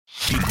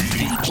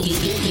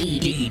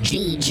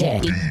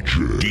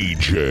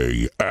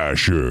DJ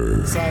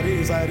Asher.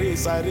 Sari sari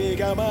sari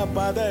gama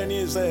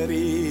padani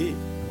sari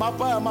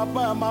mappa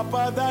mappa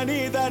mappa dani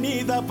dani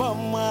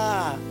dapamma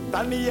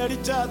தண்ணி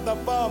அடிச்சா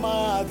தப்பாமா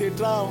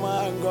திட்டாமா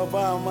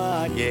கோபாமா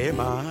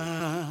ஏமா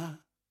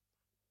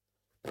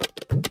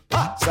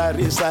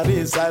சரி சரி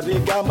சரி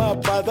கம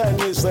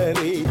பதனி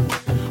சரி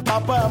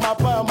மப்ப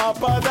மப்ப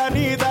மப்ப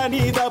தனி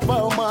தனி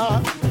தப்பமா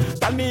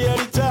தண்ணி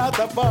அடிச்சா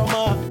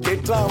தப்பாமா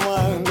திட்டாமா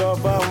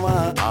கோபாமா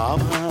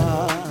ஆமா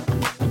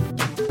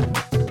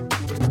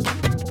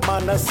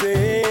மனசே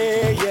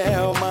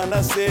என்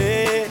மனசே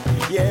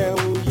என்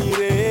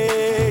உயிரே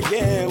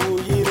என்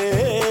உயிரே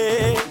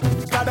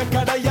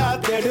கடையா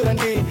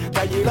தேடுறண்டி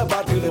கையில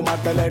பாட்டிலு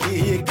மாட்டலடி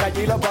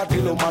கையில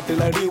பாட்டிலு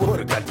மாட்டலடி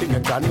ஒரு கட்டிங்க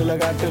கண்ணுல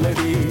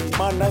காட்டுலடி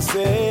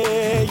மனசே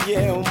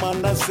என்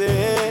மனசே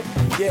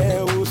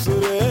என்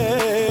உசுரே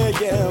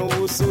என்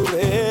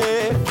உசுரே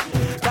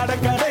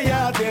கடையா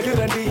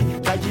தேடுறண்டி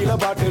கையில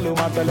பாட்டிலு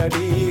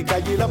மாட்டலடி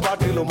கையில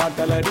பாட்டிலு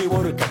மாட்டலடி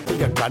ஒரு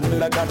கட்டிங்க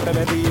கண்ணுல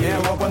காட்டலடி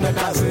ஏன் ஒப்பந்த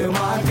காசு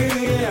மாக்கு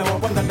ஏன்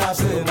ஒப்பந்த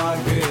காசு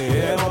மாக்கு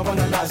ஏன்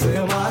ஒப்பந்த காசு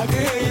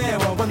மாக்கு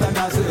ஏன் ஒப்பந்த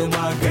காசு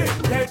மாக்கு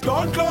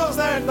Don't close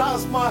that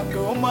ass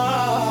makuma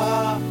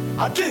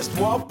at least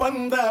open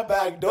the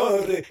back door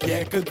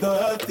ek do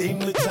tin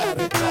char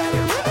char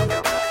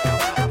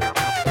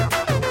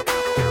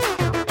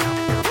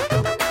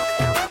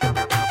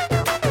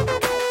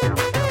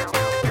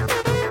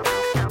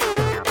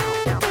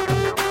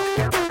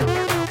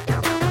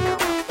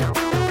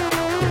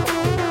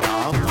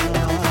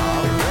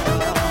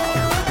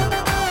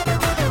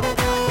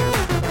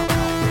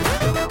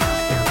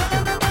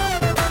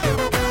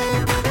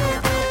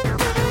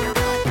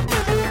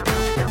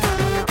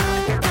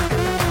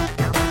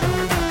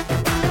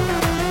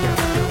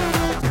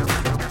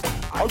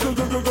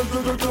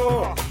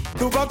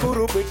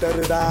துபாக்கூரு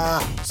பிட்டருடா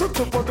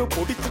சுத்து போட்டு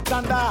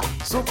புடிச்சுட்டாண்டா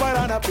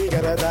சூப்பரான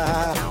பிகரதா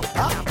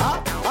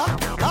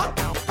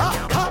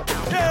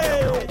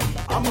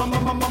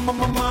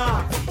அம்மம்மா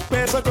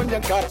பேச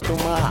கொஞ்சம்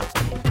காட்டுமா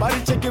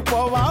பரீட்சைக்கு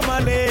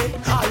போவாமலே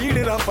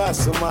ஆயிடுறான்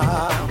பாசுமா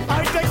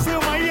ஐடெக்ஸ்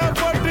மைய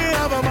போட்டு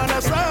அவ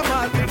மனச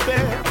மாத்திட்டு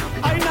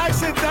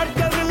ஐநாக்ஸ்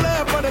தட்டதில்ல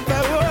படத்தை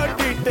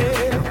ஓட்டிட்டு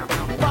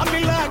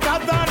பாமில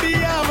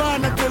காத்தாடிய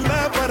வானத்துல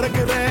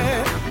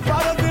பறக்குறேன்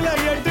பரத்துல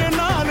 8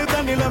 நாள்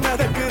தண்ணில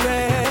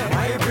மிதக்குறேன்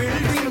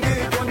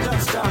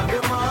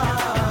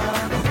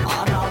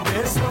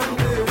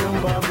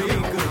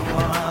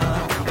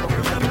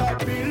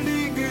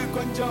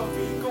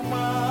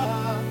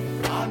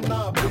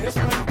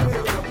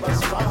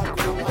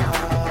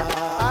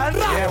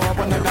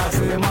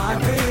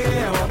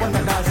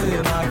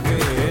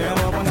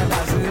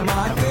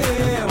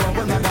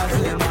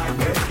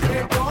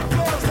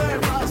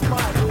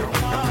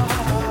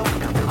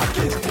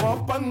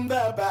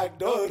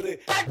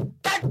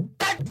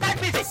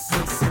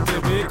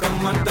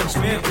Come on, touch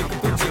me,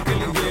 take to check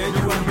it, yeah,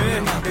 you and me.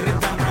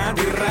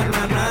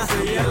 Dirana,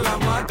 say yalla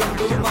ma, come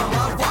to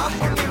mama, va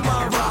muni ma,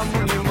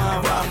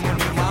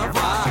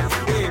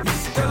 hey,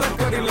 pistol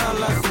karila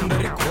la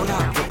sundari kola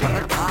ko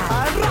parata.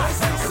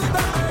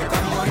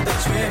 Come on,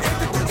 touch me,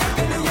 take to check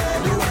it,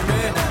 yeah, you and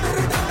me.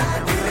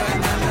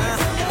 Dirana,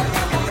 say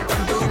yalla ma,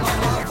 come to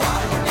mama, va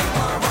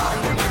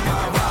muni ma,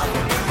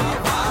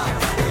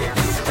 hey,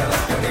 pistol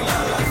karila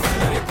la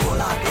sundari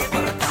kola ko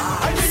parata.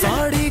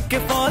 Sari के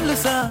fall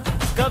सा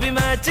कभी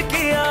match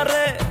किया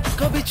रे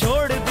कभी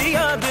छोड़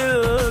दिया दिल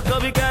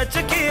कभी कैच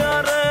किया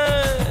रे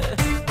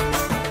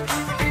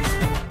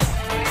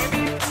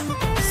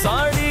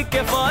साड़ी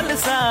के फॉल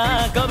सा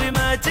कभी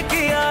मैच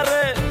किया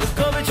रे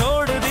कभी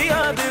छोड़ दिया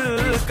दिल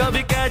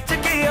कभी कैच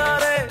किया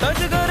रे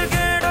टच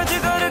करके टच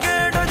करके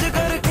टच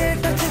करके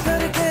टच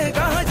करके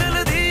कहाँ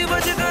जल्दी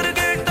बच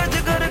करके टच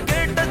करके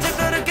टच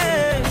करके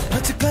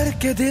टच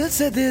करके दिल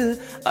से दिल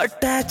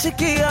अटैच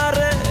किया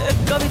रे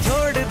कभी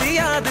छोड़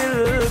दिया दिल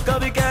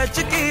कभी कैच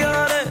किया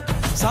रे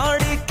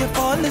साड़ी के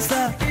फॉल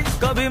सा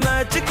कभी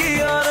मैच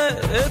किया रे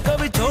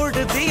कभी छोड़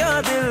दिया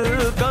दिल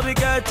कभी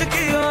कैच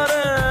किया रे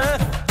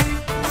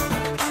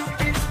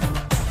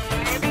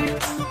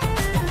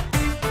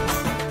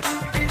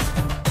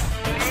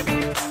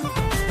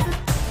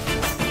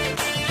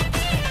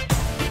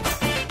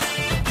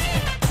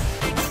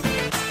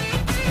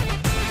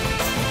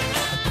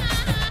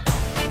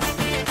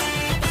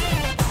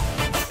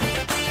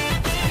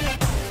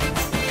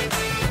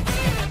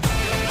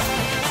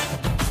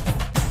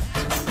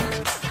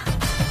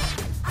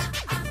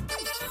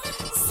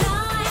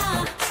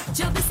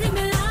जब से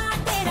मिला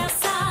तेरा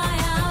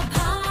साया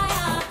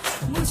भाया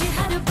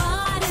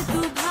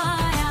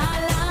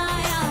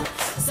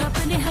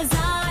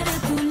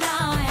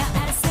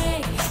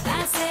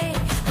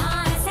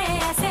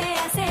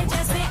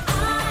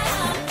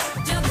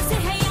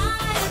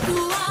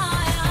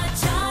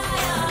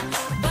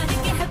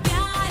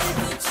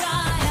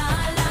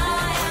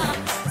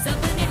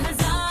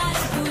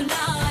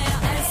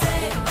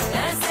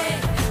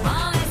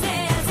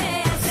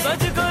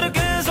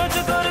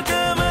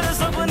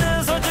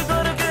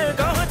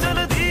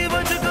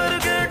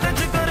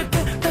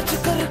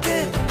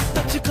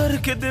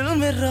करके दिल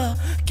मेरा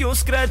क्यों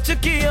स्क्रैच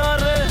किया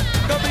रे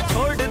कभी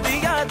छोड़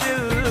दिया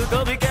दिल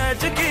कभी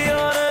कैच किया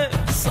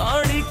रे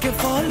साड़ी के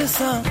फॉल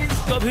सा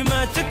कभी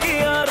मैच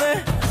किया रे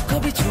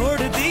कभी छोड़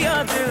दिया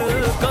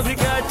दिल कभी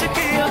कैच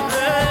किया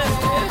रे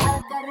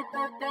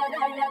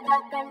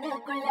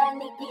கண்ணுக்குள்ள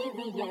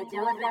நிக்கிறிய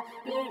ஜோரா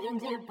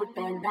கிழிஞ்சு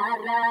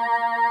புட்டந்தாரா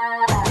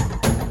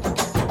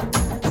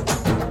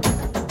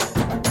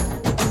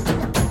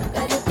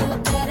கருப்பு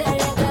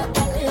பேரழக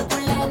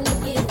கண்ணுக்குள்ள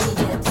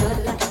நிக்கிறிய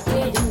ஜோரா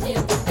கிழிஞ்சு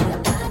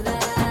புட்டந்தாரா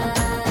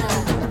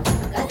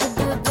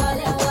கருப்பு போல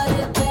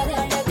ஒரு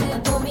பேரழகு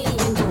பூமி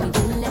எங்கும்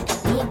இல்ல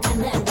நீ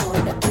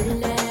கண்ணனோட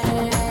பிள்ளை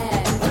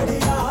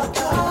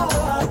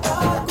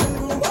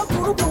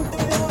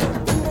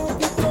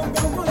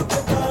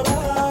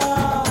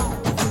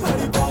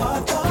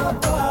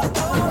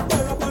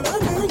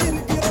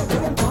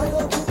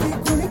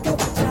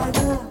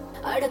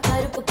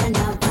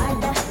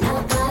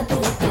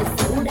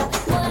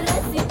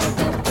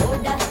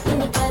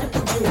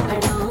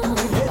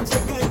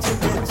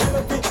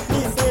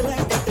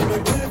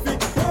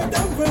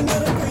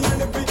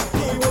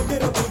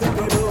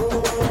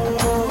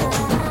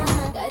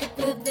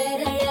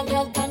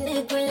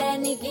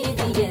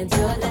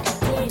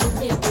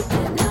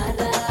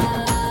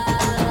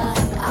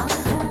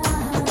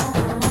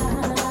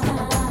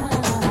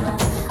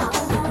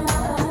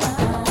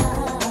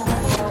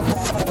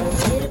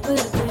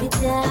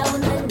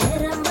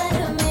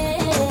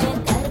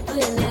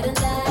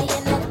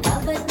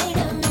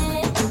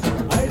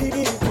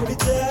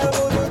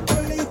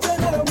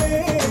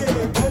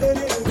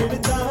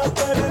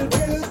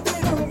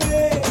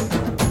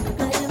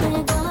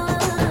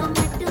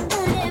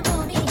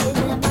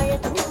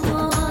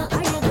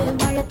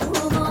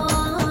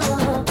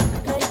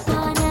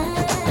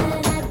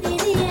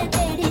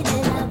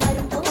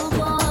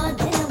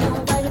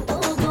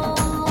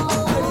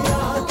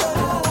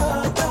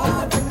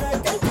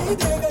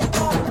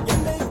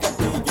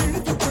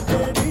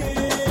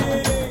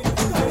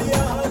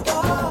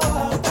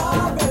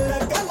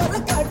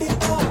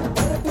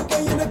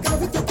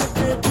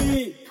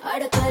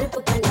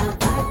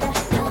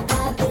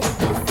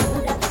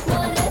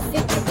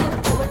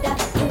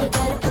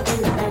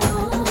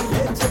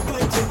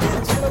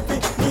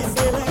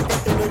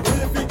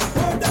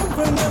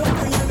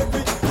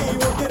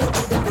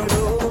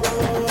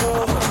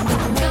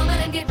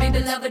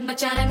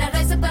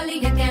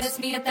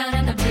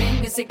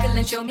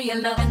Show me a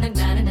love and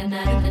na na na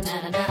na na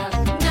na na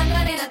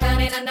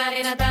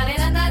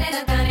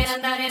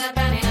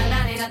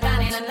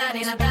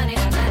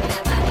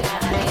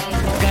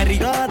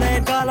கரிகாத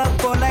காலம்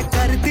போல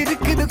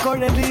கருத்திருக்குது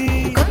குழலி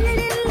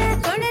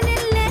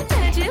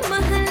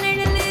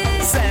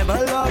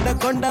செவலோட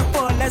கொண்ட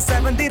போல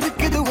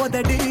செவந்திருக்குது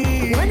உதடி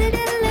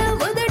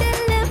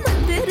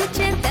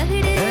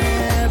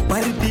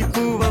பருத்தி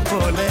பூவ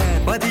போல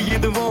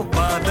பதியுதுவோ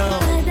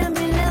பாதம்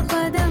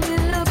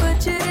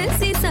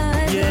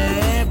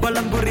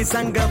பழம்புரி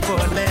சங்க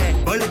போல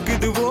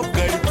பழுக்குதுவோ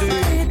கழுத்து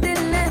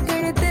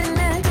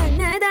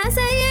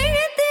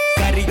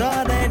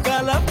கரிகாத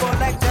காலம்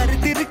போல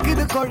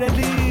கருத்திருக்குது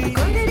குழலி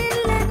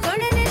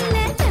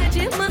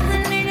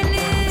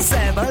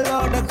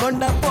செவலோட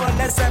கொண்ட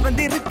போல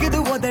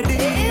செவந்திருக்குது உதடி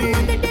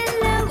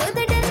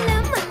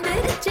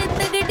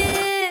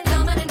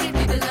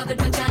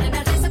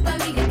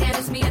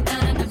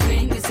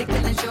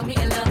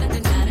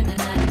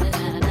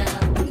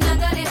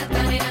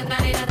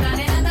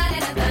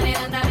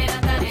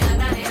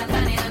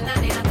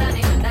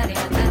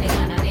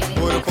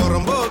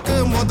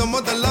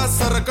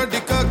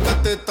சரக்கடிக்க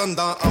கத்து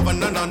தந்தான்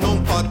அவன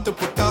நானும் பார்த்து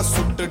புட்டா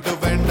சுட்டுட்டு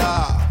வேண்டா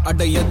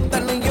அட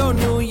எத்தனையோ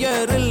நியூ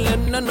இயரில்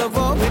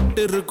என்னென்னவோ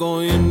விட்டு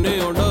இருக்கோம்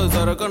என்னையோட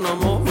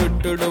சரக்கணமோ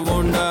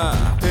விட்டுடுவோண்டா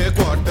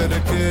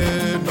குவார்டருக்கு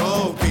நோ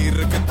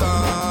பீருக்கு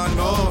தான்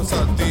நோ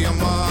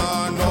சத்தியமா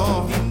நோ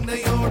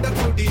இன்னையோட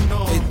குடி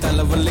நோ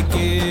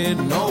தலைவலிக்கு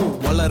நோ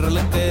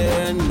வளரலுக்கு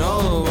நோ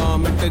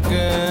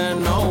வாமிட்டுக்கு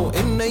நோ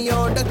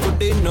இன்னையோட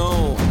குடி நோ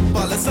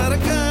பல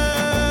சரக்கு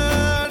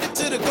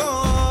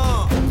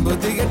அடிச்சிருக்கோம்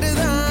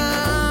புத்திகிட்டுதான்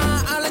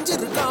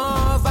அலைஞ்சிருக்கோம்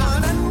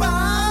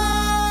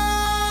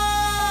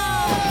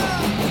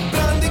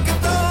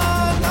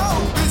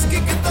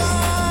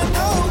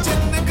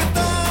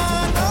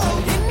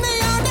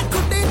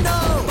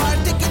no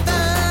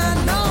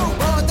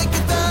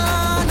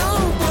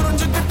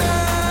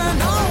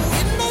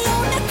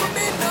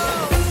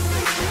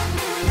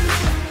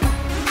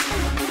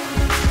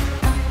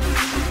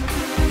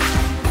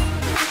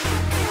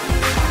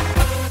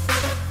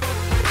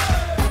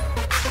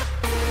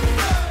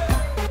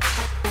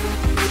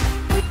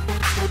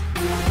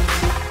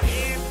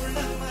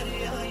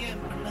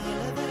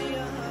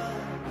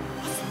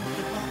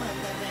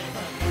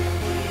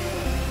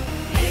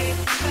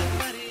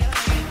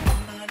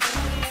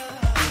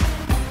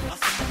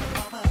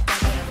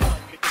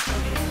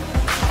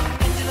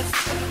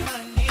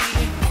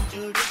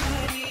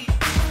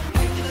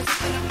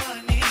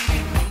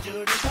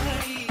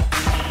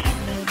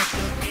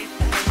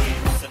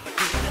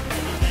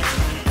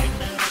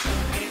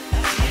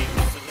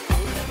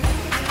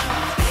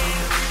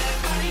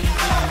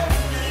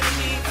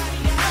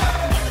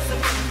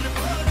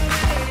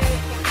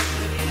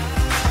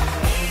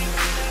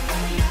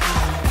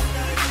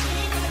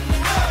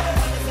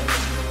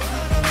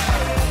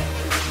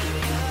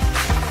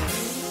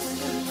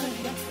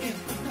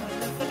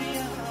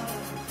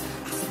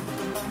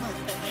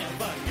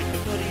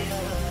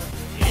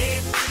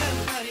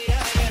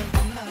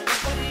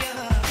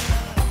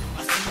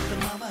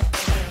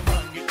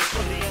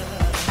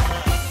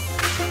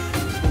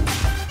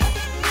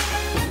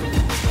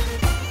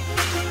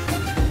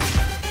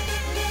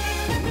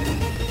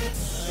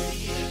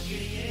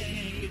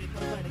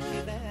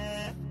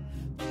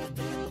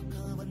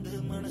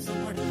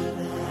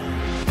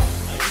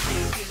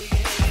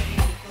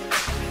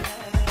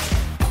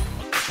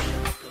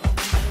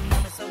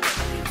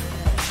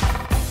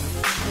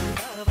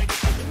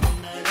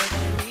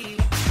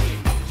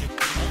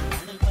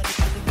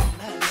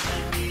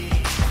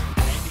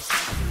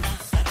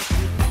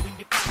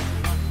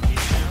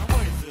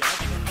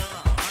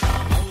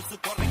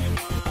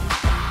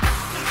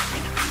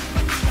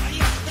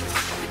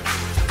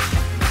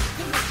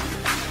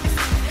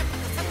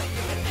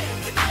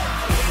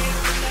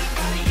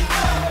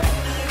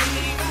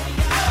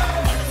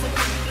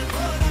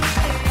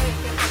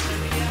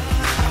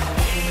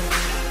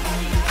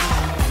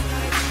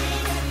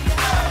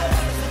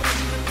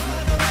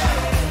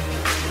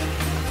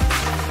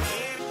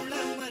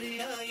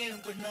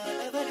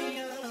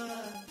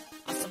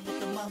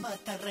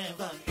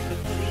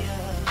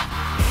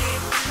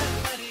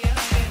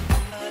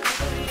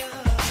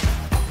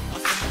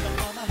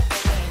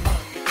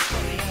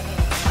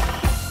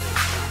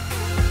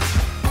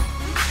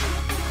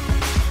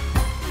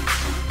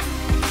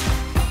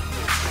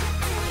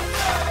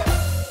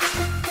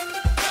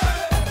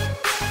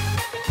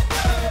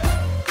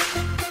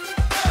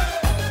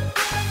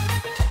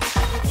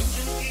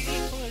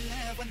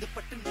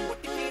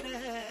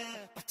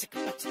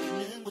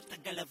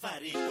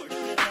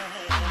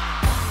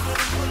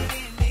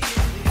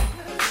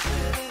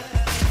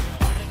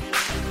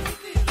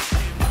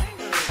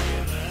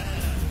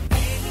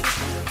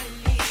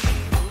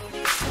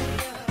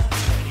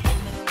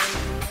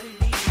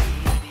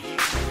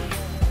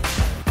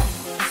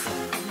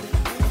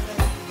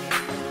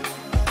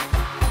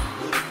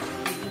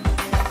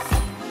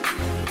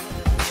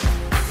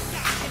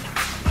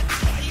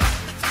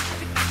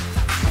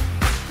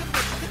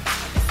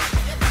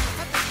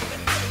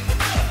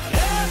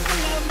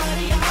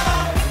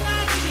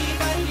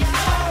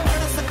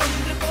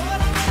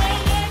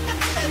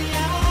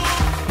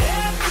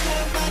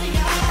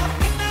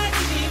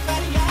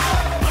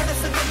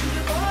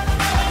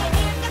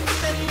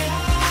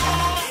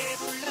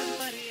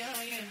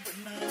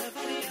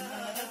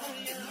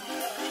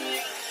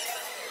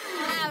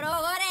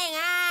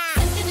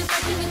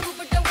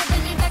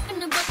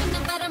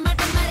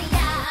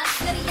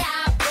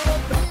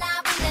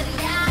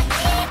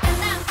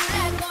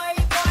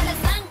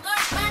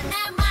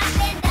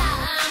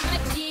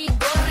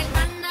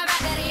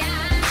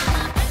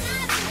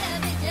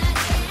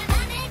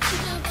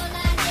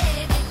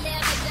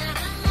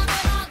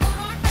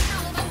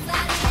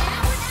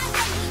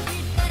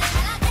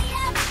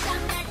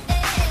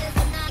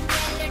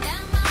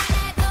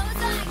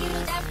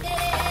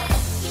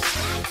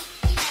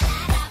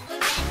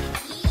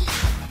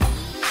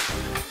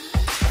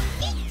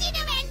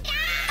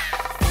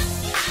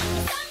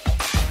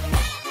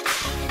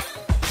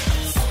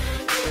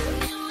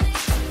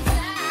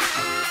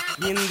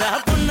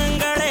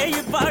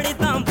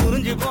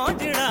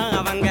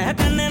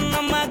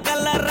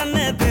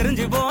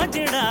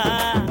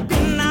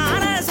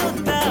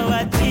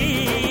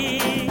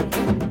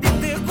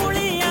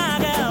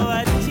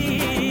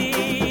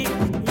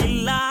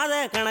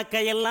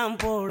எல்லாம்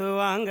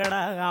போடுவாங்கடா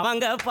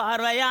அவங்க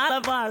பார்வையால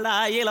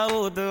பாடாயில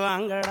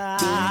ஊத்துவாங்கடா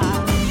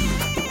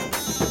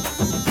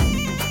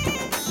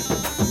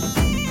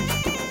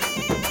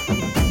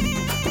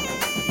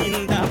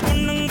இந்த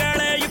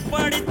பொண்ணுங்களை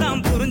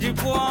இப்படித்தான் புரிஞ்சு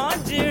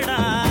போச்சுடா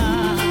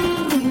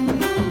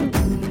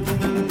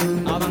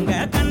அவங்க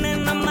கண்ணு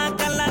நம்ம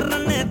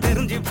கலர்ன்னு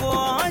தெரிஞ்சு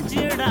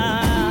போச்சுடா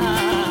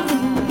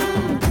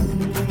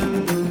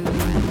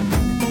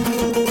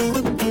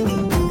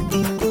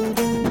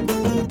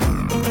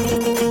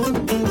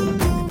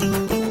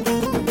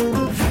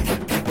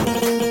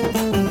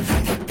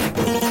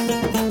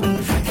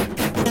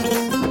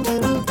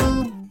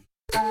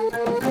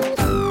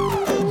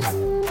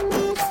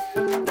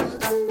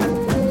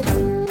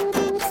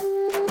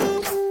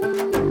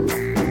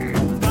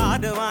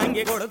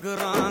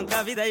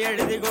கவிதை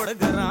எழுதி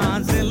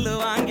கொடுக்கிறோம் செல்லு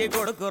வாங்கி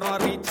கொடுக்கிறோம்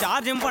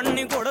ரீசார்ஜும்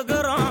பண்ணி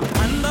கொடுக்கிறோம்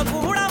அந்த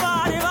கூட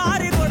வாரி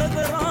வாரி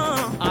கொடுக்கிறோம்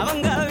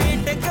அவங்க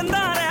வீட்டுக்கு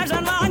தான்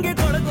ரேஷன் வாங்கி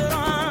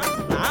கொடுக்கிறோம்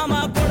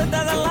நாம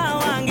கொடுத்ததெல்லாம்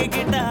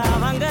வாங்கிக்கிட்ட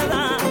அவங்க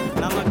தான்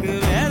நமக்கு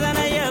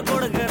வேதனைய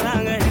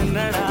கொடுக்கறாங்க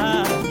என்னடா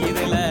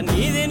இதுல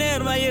நீதி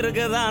நேர்மை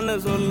இருக்குதான்னு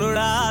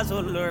சொல்லுடா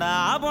சொல்லுடா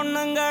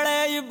பொண்ணுங்களே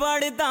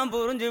இப்படித்தான்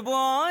புரிஞ்சு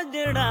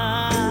போச்சுடா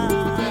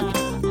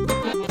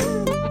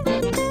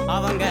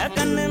அவங்க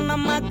கண்ணு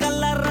நம்ம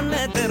கல்லறன்னு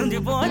தெரிஞ்சு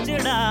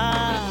போச்சுடா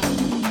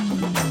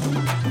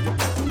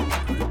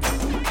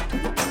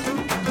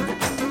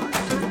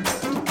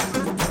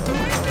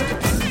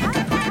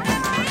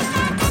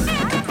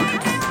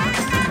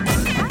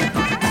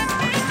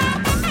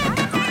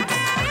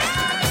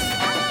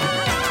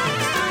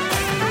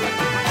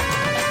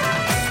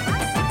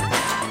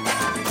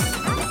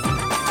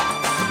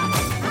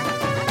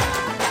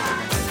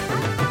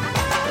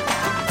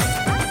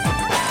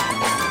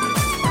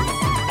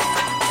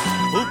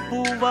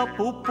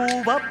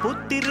பூப்பூவா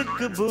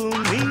புத்திருக்கு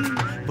பூமி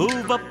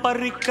பூவ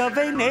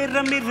பறிக்கவே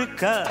நேரம்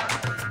இருக்க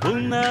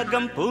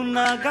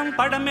பூனாகம்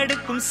படம்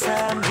எடுக்கும்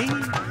சாமி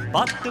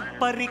பார்த்து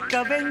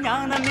பறிக்கவே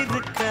ஞானம்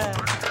இருக்க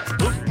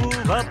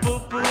பூப்பூவா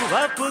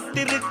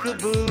புத்திருக்கு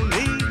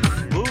பூமி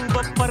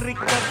பூவ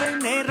பறிக்கவே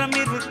நேரம்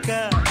இருக்க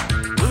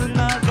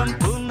பூனாகம்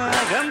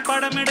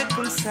படம்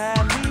எடுக்கும்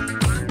சாமி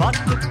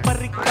பார்த்து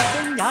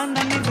பறிக்கவே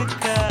ஞானம்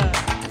இருக்க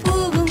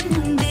பூவும்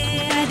உண்டு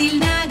அதில்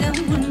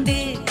நாகம் உண்டு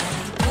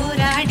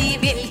போராடி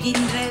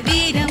வெல்கின்ற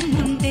வீரம்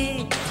உண்டு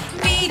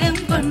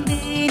வீரம் கொண்டு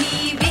நீ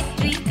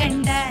வெற்றி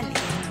கண்டால்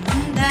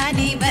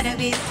முந்தானை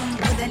வரவேற்கும்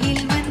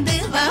முதலில் வந்து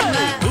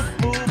வாவா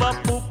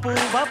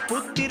பூப்பூவா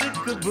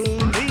புத்திருக்கு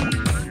பூமி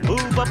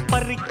பூவ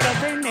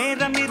பறிக்கவே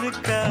நேரம்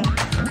இருக்க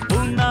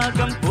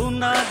பூனாகம்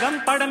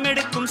படம்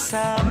எடுக்கும்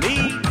சாமி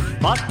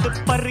பார்த்து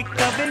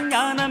பறிக்கவே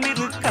ஞானம்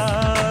இருக்கா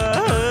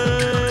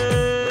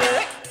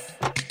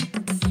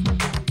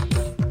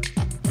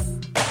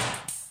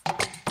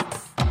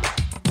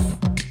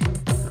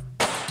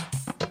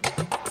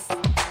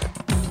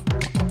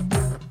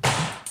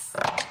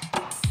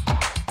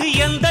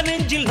எந்த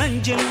நெஞ்சில்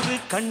நஞ்சென்று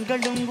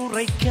கண்களும்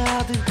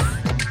உரைக்காது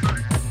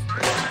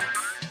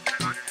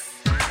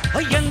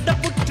எந்த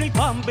புற்றில்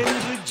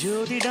பாம்பென்று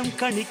ஜோதிடம்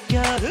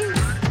கணிக்காது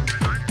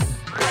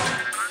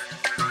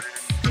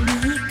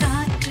நீ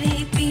காற்றை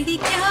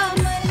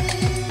பிடிக்காமல்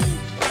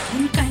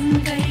உன்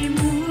கண்கள்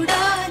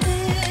மூடாது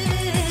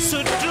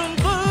சுற்றும்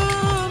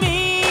பூமி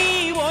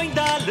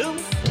ஓய்ந்தாலும்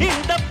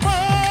இந்த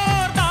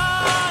போர்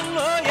தான்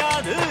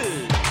ஓயாது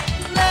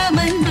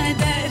வாமன்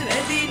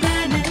மதர்வதி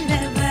நான்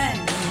அல்லவா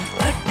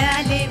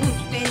தொட்டாலே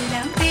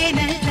உப்பெல்லாம்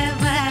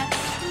தேனல்லவா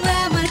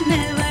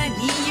வாமன்னவா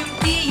நீயும்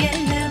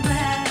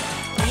தீயல்லவா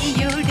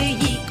நீயோடு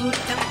ஈ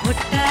கூட்டம்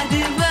ஒட்டாது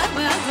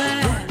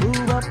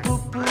பூவா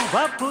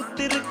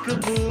புத்திருக்கு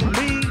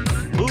பூமி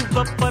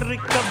பூவ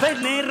பறிக்கவே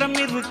நேரம்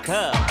இருக்க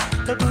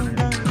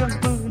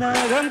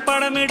பூனாகம்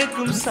படம்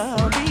எடுக்கும்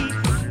சாமி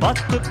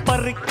பார்த்து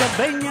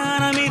பறிக்கவே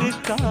ஞானம்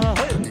இருக்கா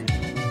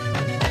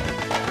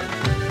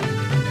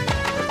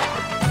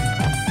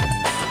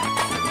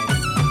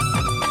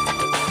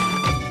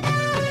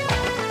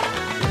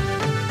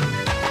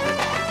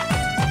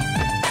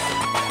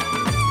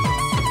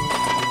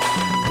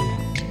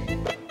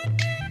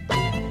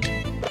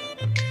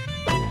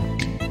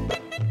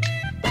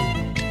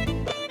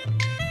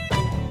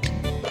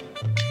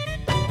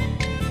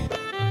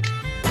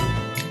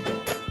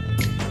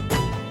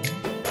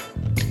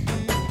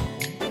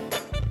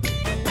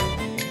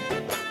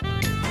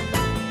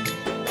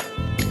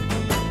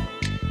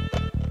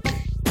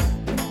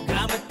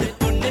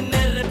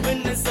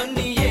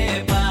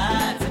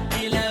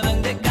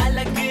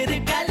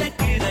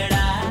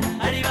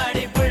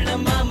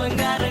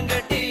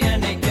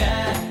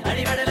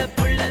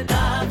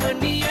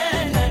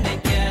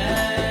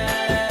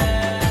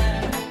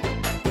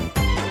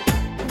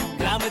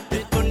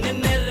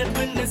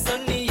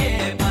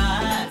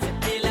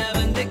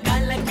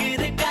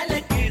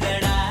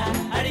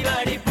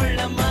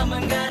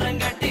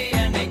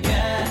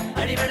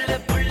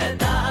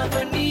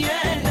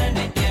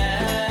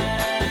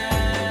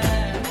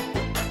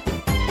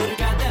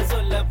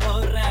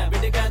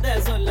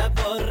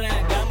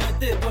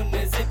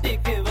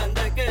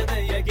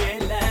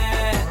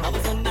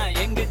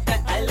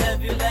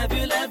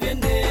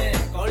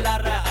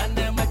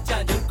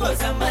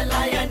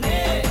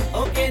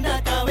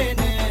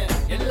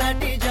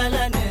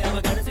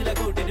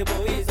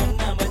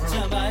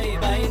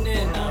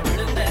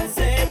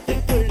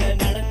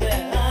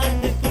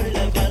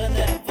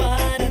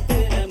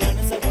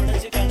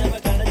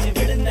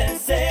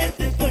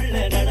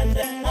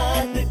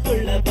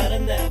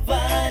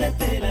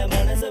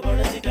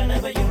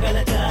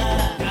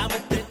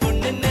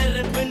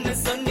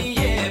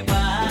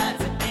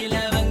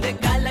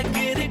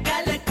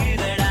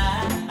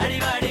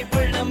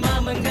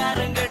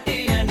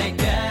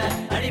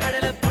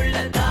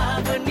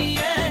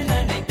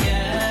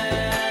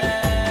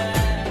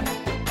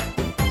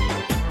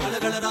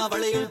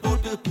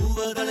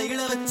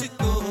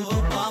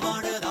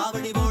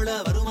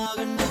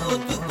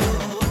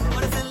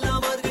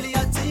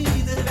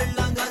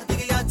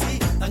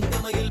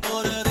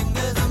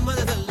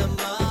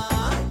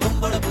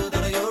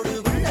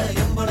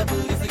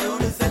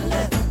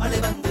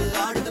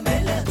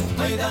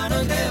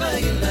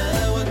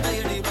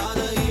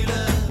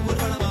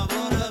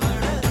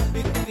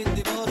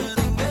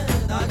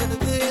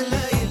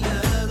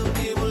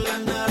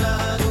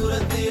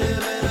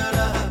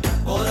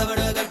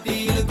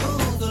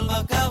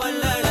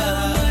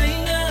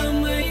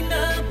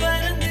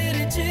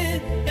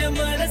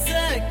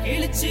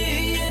எரிஞ்சிருச்சு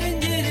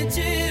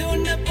எரிஞ்சிருச்சு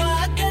உன்னை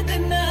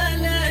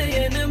பார்த்ததுனால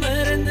என்ன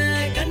மறந்த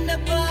கண்ணை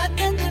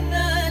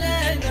பார்த்ததுனால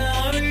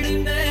நான்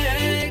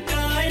விழுந்தேன்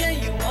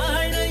காழையும்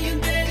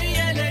வாழையும்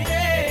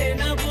தெரியலையே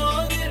நான்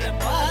போகிற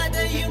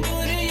பாதையும்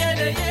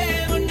புரியலையே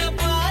உன்னை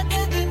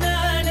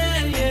பார்த்ததுனால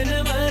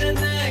என்ன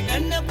மறந்த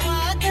கண்ணை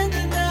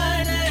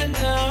பார்த்ததுனால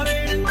நான்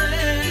விழுந்தேன்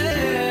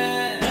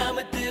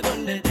கிராமத்து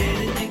ஒன்று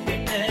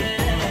தெரிஞ்சுக்கிட்டேன்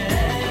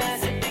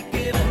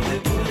சிட்டிக்கு வந்து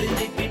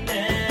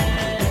புரிஞ்சுக்கிட்டேன்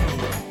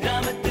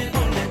கிராமத்து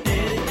ஒன்று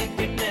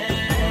தெரிஞ்சுக்கிட்டேன்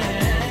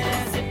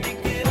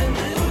சிட்டிக்கு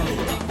வந்து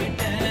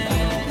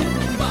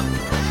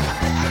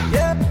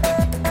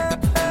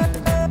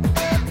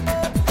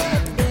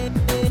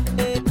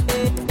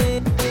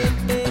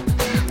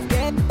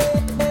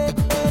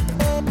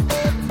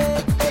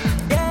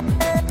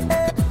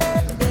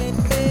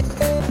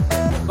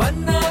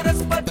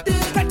பன்னாரஸ் பட்டு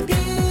கட்டி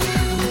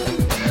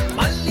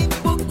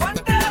மல்லிப்பூ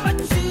கொண்ட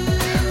வச்சு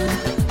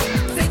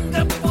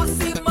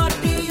சிங்கப்பூசி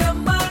மாட்டிய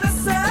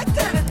மனச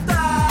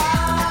கெடுத்தா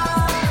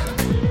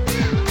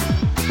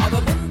அவ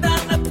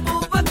முந்தான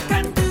பூவ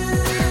கண்டு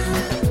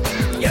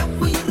என்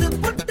உயிர்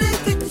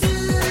புட்டுக்குச்சு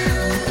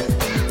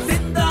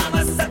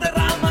சிந்தாம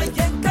சதராம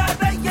என்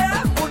கதைய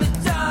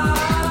முடிச்சா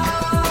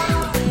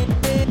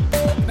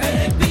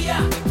மேரே பியா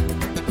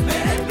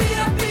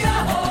பியா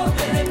ஹோ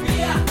மேரே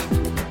பியா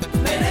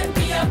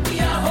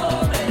பியா ஹோ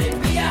மேரே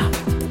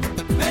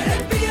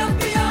பியா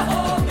பியா ஹோ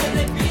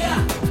மேரே பியா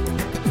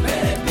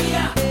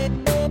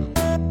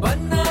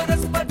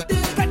பன்னாரஸ் பட்டு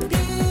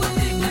கட்டி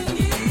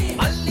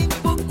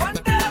மல்லிப்பூ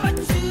கொண்ட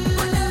வச்சு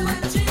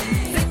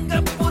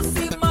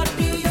சிங்கப்பூசி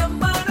மாட்டிய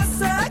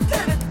மனச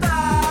கெடுத்தா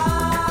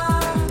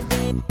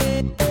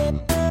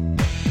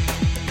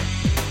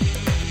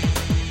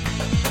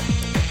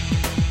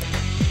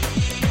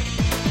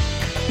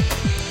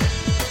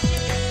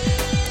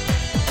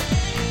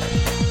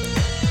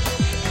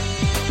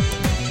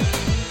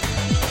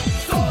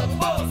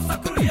Sopo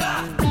sakuria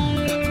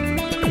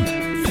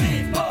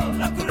Sipo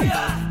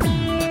lakuria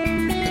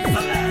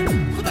Salen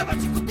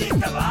kutabachi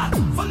kutikava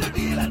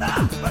Foludilada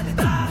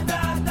Badida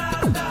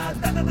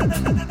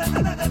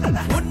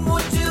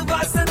உன்மூச்சு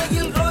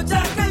வாசனையில்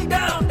ரோஜாக்கள்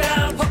down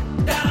down hop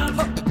down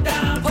hop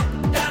down hop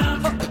down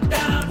hop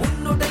down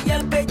உன்னுடைய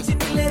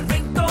பேச்சினிலே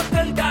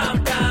ரிங்டோன்கள் down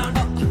down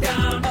hop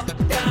down hop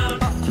down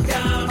hop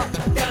down hop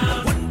down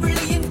உன்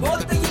விழியின்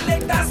போதையிலே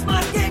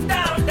டாஸ்மார்க்கே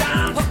down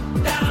down hop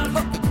down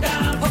hop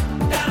down hop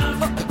down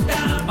hop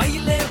down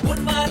மயிலே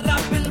உன்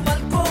மாறாப்பில்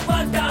Malgova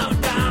down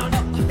down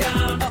hop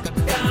down hop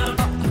down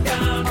hop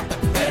down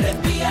மேரே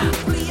பியா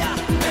பியா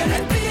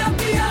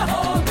ஹோ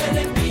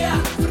மேரே பியா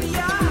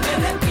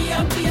மேரே பியா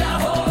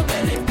ஹோ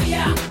மேரே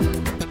பியா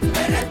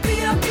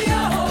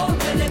ஹோ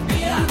மேரே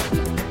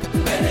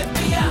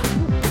பியா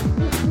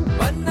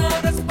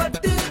பன்னாரஸ்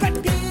பட்டு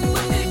கட்டி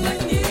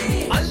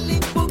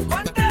மல்லிப்பூ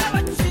கொண்ட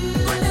வச்சு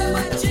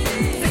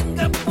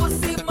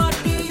சிங்கப்பூசி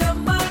மாட்டிய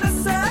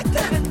மனச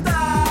கெடுத்தா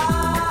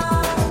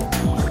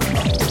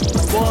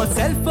உன்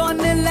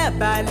செல்போன் இல்ல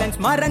பேலன்ஸ்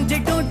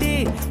மறைஞ்சிட்டோண்டி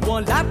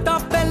உன்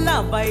லேப்டாப்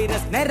எல்லாம்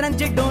வைரஸ்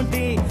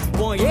நிறைஞ்சிட்டோண்டி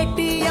உன்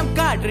ஏடிஎம்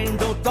கார்டு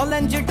ரெண்டும்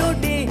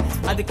தொலைஞ்சிட்டோண்டி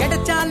அது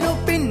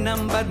கிடைச்சாலும் பின்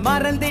நம்பர்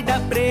மறந்துட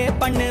ப்ரே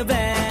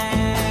பண்ணுவேன்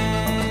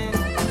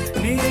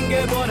நீ எங்க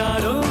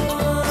போனாலும்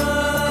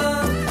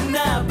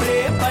நான் ப்ரே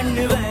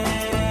பண்ணுவேன்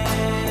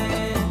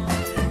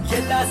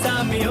எல்லா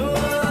சாமியும்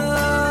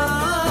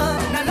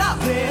நல்லா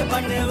ப்ரே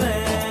பண்ணுவேன்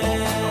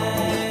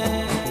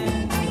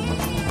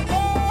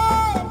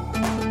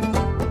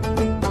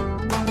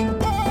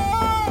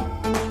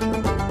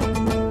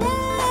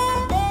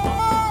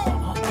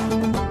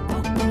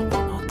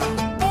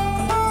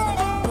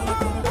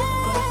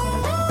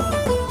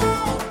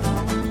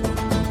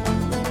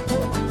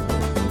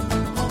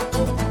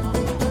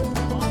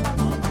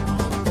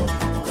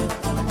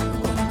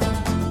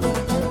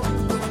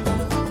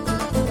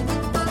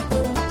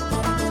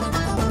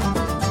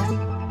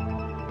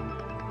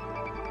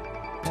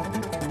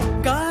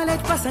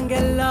காலேஜ்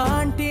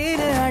பசங்கெல்லாம்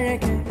டீனு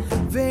அழகு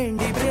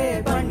வேண்டி ப்ரே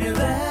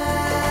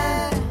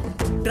பண்ணுவேன்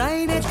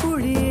ட்ரைனேஜ்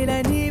குழியில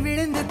நீ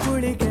விழுந்து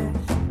குளிக்க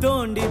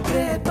தோண்டி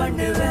ப்ரே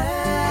பண்ணுவேன்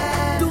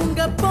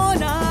தூங்க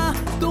போனா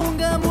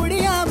தூங்க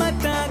முடியாம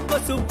தான்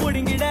கொசு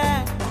புடுங்கிட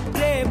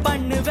ப்ரே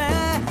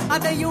பண்ணுவேன்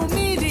அதையும்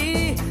மீறி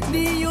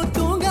நீயும்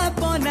தூங்க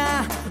போனா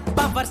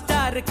பவர்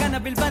ஸ்டார்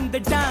கனவில்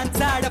வந்து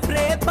டான்ஸ் ஆட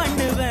ப்ரே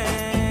பண்ணுவேன்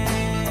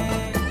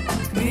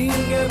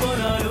நீங்க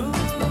போனாலும்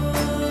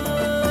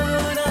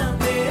நான்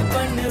ப்ரே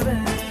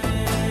பண்ணுவேன்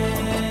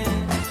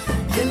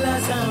எல்லா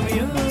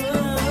சாமியும்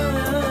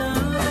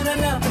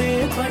நல்லா ப்ரே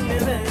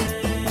பண்ணுவேன்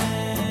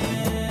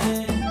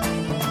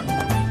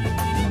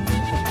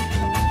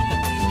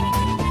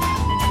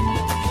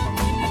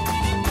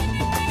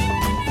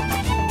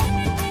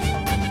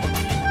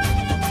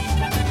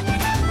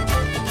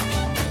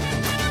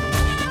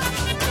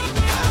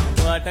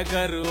What a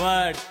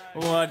karuad,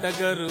 what a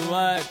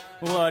karuad,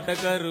 what a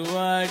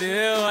karuad,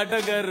 what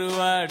a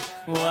karuad,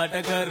 what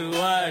a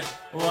karuad,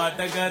 what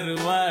a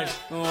karuad,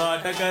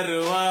 what a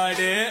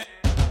karuad.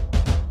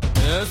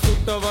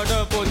 சுட்ட வட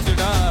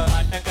போச்சுடா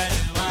what a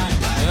karuad,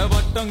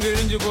 வட்ட மொத்தம்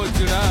கிழிஞ்சு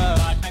போச்சுடா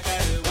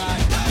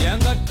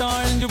என் கட்டம்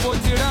அழிஞ்சு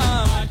போச்சுடா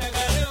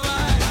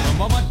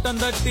ரொம்ப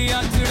மட்டம் தட்டி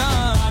ஆச்சுடா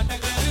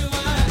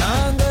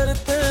நான்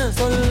கருத்து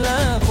சொல்ல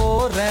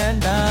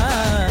போறேன்டா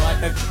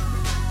வாட்டகர்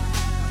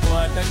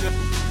வாட்டகர்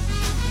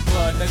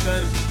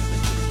வாட்டகர்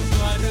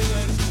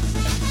வாட்டகர்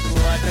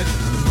வாட்டகர்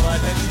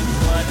வாட்டகர்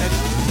வாட்டகர்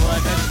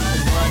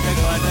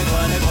வாட்டகர் வாட்டகர்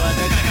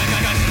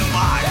வாட்டகர்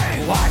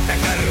வாட்டகர்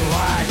வாட்டகர்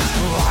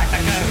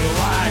வாட்டகர்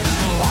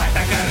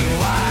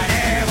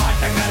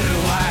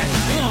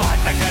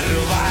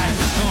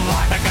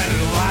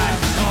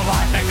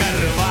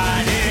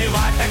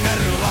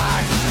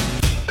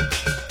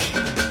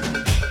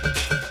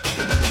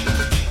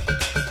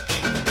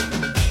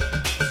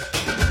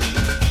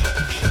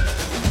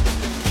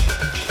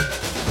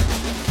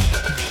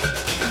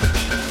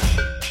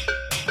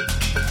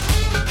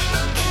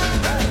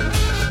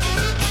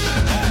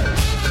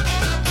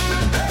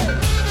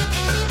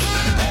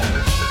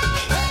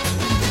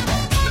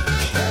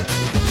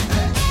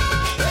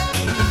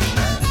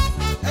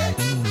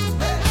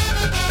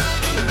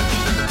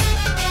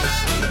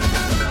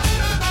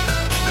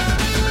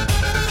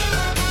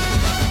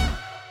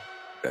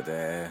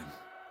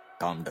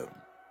காம் டவுன்.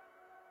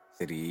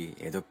 சரி,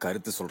 ஏதோ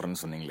கருத்து சொல்றேன்னு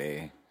சொன்னீங்களே,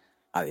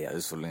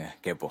 அதையாவது சொல்லுங்க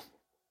கேப்போம்.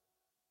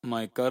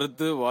 மை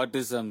கருத்து வாட்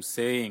இஸ் ஐம்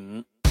சேயிங்.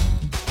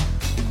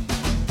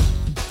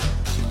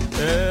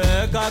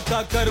 காக்கா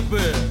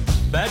கருப்பு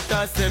பேட்டா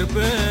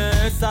செருப்பு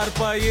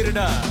சார்பா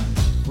இருடா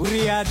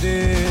புரியாது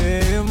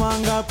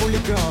மாங்காய்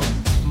புளிக்கும்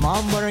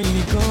மாம்பழம்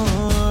இனிக்கும்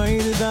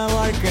இதுதான்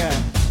வாழ்க்கை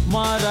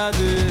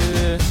மாறாது.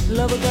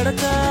 லவ்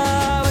கிடைச்சா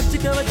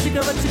வச்சுக்க வச்சுக்க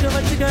வச்சுக்க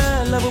வச்சுக்க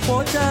லவ்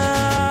போச்சா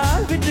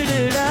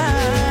விட்டுடுடா.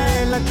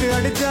 லக்கு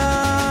அடிச்சா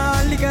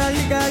அள்ளிக்க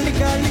அள்ளிக்க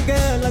அள்ளிக்க அள்ளிக்க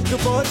லக்கு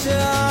போச்சா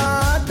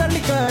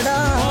தள்ளிக்கடா.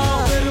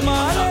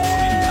 பெருமாளே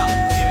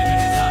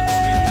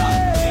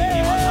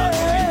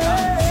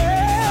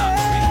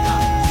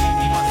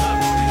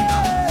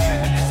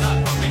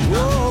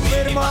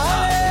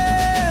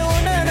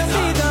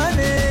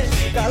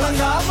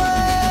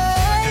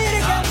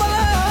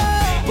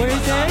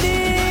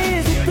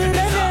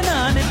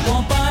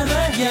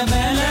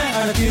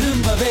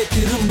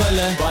திரும்பல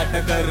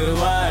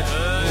வாட்டகருவாட்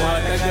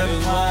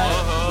வாட்டகருவாட்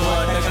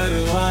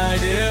வாட்டகருவாட்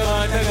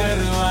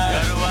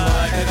வாட்டகருவாட் வாட்டகருவாட்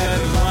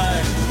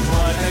வாட்டகருவாட்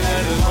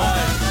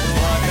வாட்டகருவாட்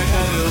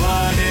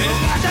வாட்டகருவாட்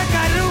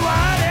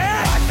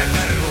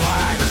வாட்டகருவாட்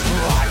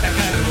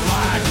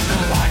வாட்டகருவாட்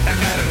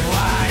வாட்டகருவாட்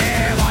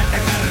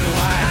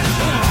வாட்டகருவாட்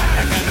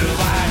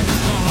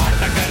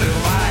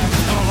வாட்டகருவாட்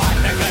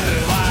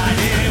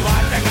வாட்டகருவாட்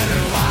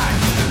வாட்டகருவாட்.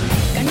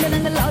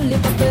 கண்டனங்க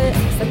லாலிபப்பு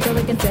சக்க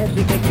வைக்க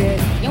சரி கேக்கு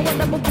என்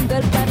உடம்பு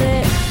புங்கல் பாரு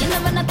என்ன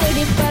வேணா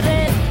தேடி பாரு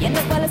என்ன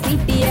பல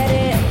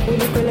சீட்டியாரு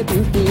உனக்குள்ள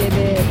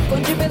கியூட்டியது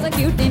கொஞ்சம் பேச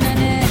கியூட்டி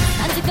நானு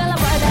அஞ்சு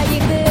காலம்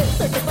வாடாயிது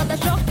தொட்டு பார்த்தா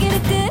ஷாக்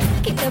இருக்கு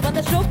கிட்ட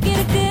பார்த்தா ஷாக்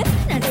இருக்கு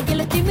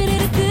நடையில திமிர்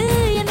இருக்கு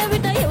என்ன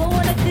விட்டா எவன்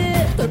உனக்கு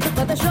தொட்டு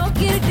பார்த்தா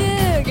ஷாக் இருக்கு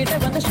கிட்ட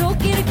பார்த்தா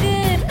ஷாக் இருக்கு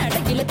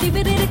நடையில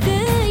திமிர் இருக்கு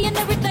என்ன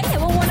விட்டா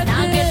எவன் உனக்கு.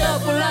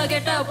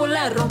 கெட்ட புள்ள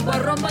ரொம்ப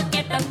ரொம்ப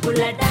கெட்ட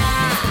புள்ளடா.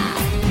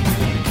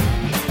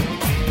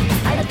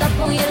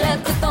 தப்பும் இல்ல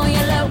குத்தம்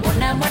இல்ல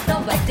உன்னை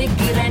மட்டும்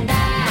வச்சுக்கிறேன்டா.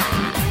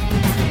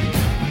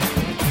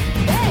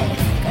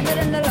 கண்ணு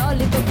ரெண்டு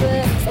லாலிபப்பு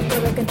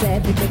சப்ப வைக்க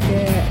சேரி கேக்கு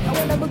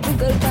உடம்பு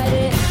கூகுள்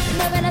பாரு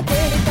என்ன வேணா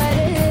தேடி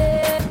பாரு.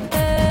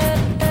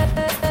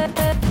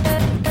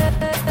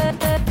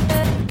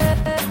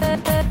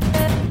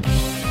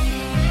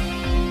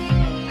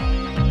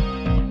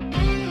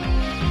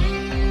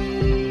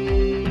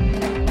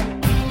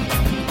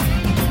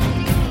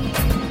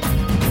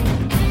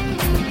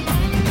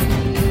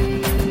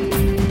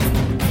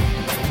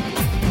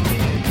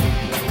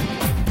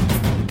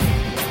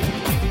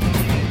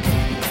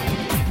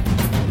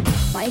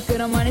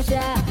 மைக்கிற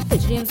மனுஷா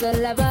விஷயம்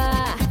சொல்லவா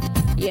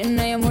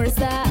என்னைய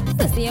முழுசா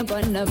சசியம்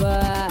பண்ணவா.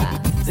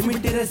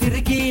 சிமிட்டிர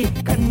சிறுக்கி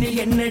கண்ணில்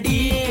என்னடி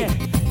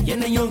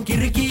என்னையும்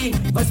கிறுக்கி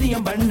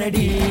வசியம்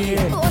பண்ணடி.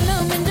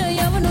 ஒன்னும் மிஞ்ச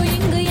எவனும்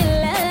இங்கு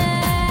இல்ல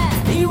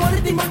நீ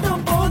ஒருத்தி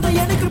மட்டும் போதும்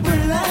எனக்கு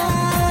பிள்ளை.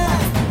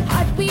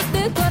 ஹார்ட் பீட்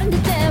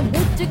குறைஞ்சிட்டேன்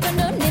மூச்சு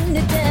கண்ணு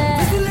நின்னுட்டேன்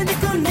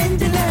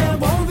நெஞ்சில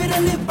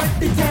விரல்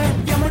பட்டுச்சேன்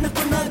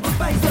எவனுக்கு நான் குட்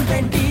பை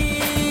சொல்றேன்டி.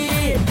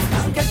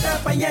 நான் கெட்ட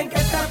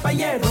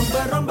பையன் ரொம்ப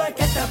ரொம்ப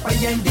கெட்ட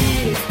பையன்டி.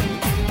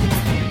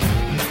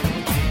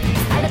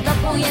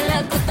 அடுத்தப்பும் இல்ல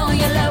குத்தம்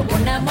இல்ல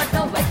உன்னை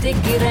மட்டும்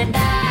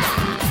வச்சுக்கிறேன்டா.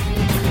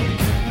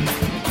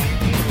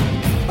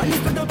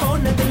 பள்ளிக்கூடம்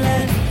போனதில்ல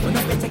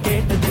உன்னை பேச்ச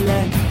கேட்டதில்ல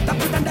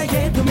தப்பு தண்டா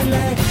ஏதும் இல்ல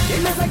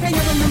என்ன சக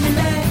எவனும்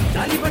இல்ல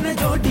ஜாலி பண்ண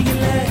ஜோடி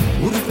இல்ல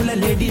ஊருக்குள்ள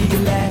லேடி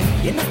இல்ல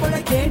என்ன போல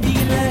கேடி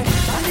இல்ல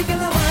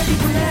சாலிக்கெல்லாம்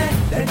வாடிக்குள்ள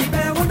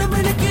ரெடிப்ப உடம்பு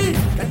இருக்கு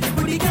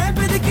கண்டுபிடி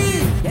கேப்பதுக்கு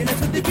என்ன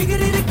சுத்தி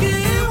பிகர் இருக்கு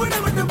உட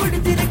மட்டும்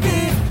பிடிச்சிருக்கு.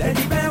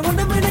 ரெடிப்ப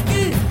உடம்பு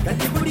இருக்கு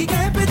கண்டுபிடி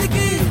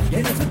கேப்பதுக்கு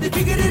என்ன சுத்தி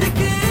பிகர்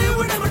இருக்கு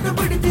உட மட்டும்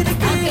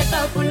பிடிச்சிருக்கு. கெட்ட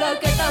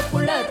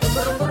புள்ள ரொம்ப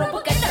ரொம்ப ரொம்ப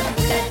கெட்ட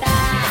புள்ளடா.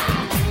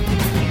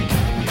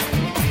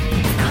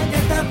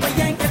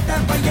 கெட்ட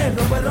பையன்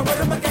ரொம்ப ரொம்ப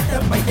ரொம்ப கெட்ட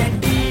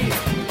பையன்டி.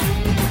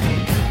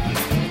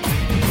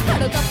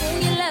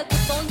 தப்பும் இல்ல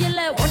குத்தம் இல்ல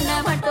உன்னை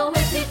மட்டும்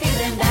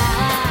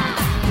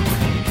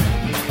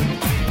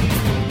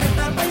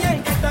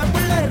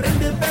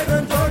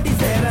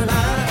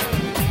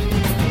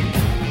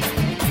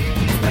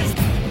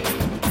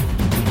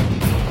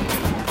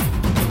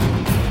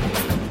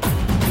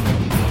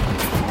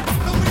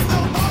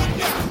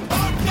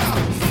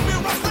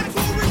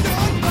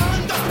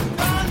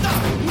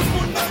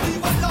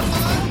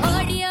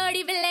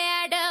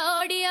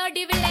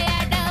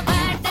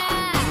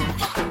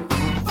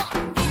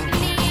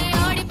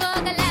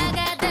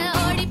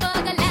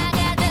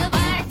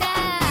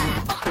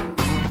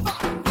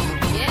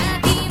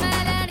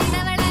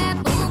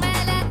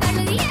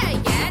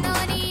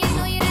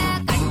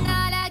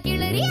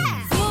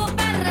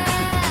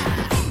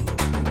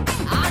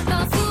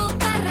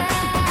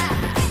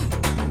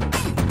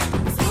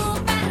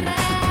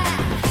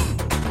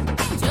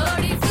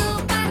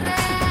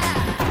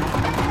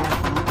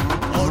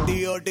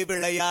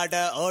விளையாட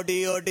ஓடி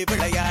ஓடி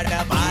விளையாட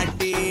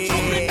பாட்டி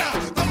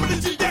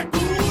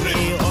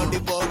ஓடி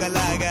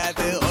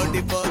போகலாகாது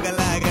ஓடி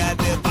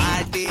போகலாகாது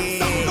பாட்டி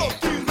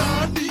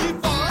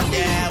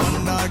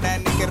உன்னோட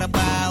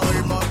நிக்கிறப்பா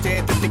உள்மோச்சே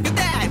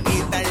துட்டிக்குதா நீ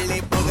தள்ளி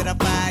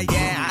போகிறப்பா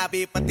ஏன்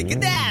ஆபி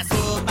பத்திக்குதா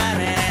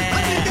சூப்பர்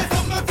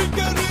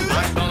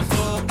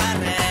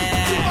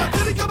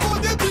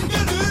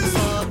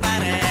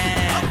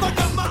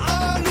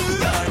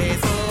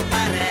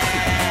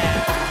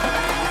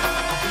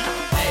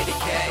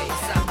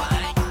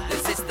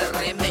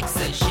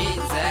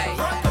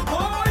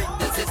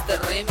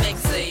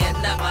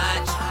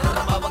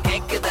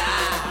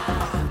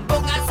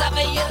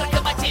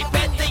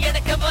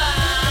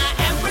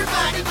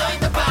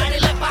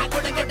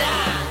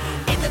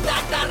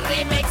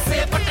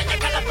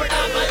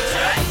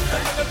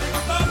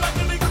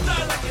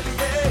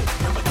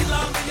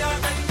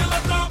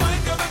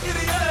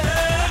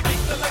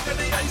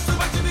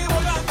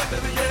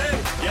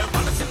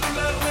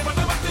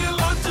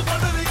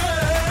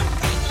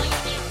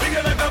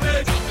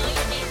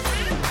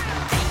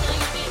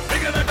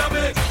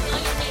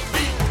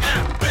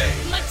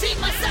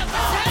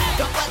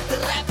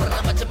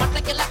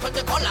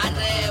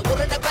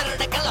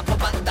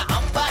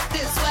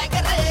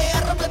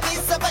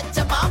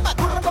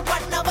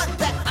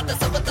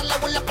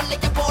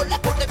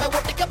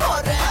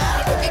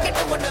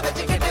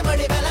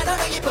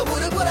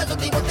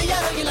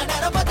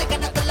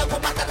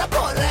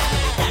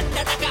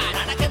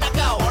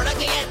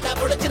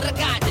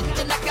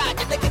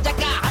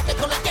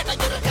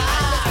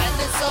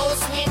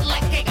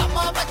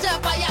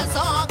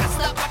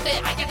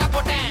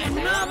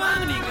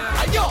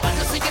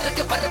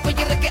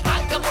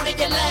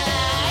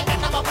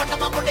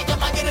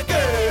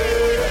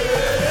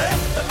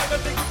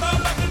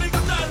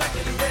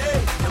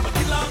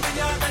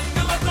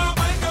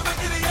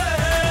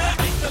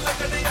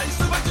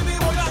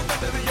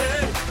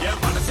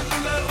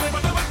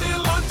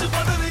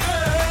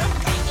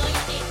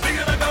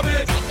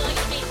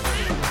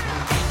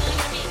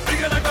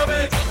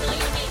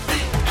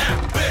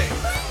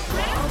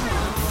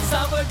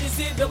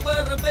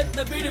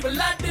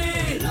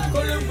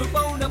கொழும்பு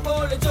பவுன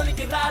போல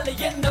சொல்லிக்கிறாள்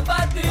என்ன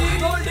பார்த்து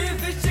கோல்டு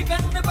ஃபிஷ்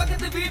கண்ணு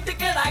பக்கத்து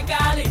வீட்டுக்கு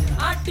காலி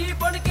ஆட்டி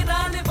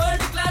பொடுக்கிறாள்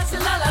வேர்ல்ட் கிளாஸ்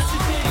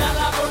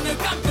நல்லா பொண்ணு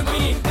கண்டு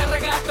மீ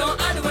கரகாட்டம்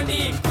ஆடுவண்டி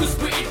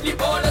குஷ்பு இட்லி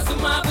போல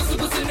சும்மா புசு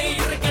புசுன்னு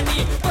இருக்கண்டி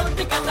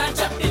பொட்டு கந்தான்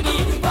சட்டினி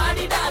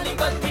பாடி டாலி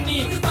பத்தினி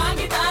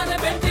வாங்கி தான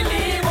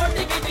பெட்டிலி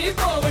ஓட்டிக்கிட்டு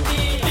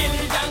போவண்டி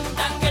டங்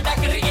டங்க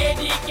டக்கர்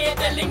ஏடி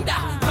கேட்டலிங்கடா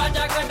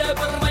ராஜா கண்ட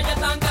பெருமையை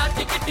தான்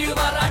காட்டிக்கிட்டு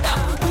வராடா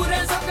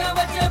ஊரே சொக்க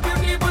வச்ச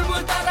பியூட்டி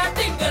புல்புல் தாரா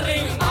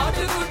டிங்கரிங்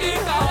ஆட்டு குட்டி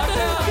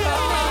காட்டு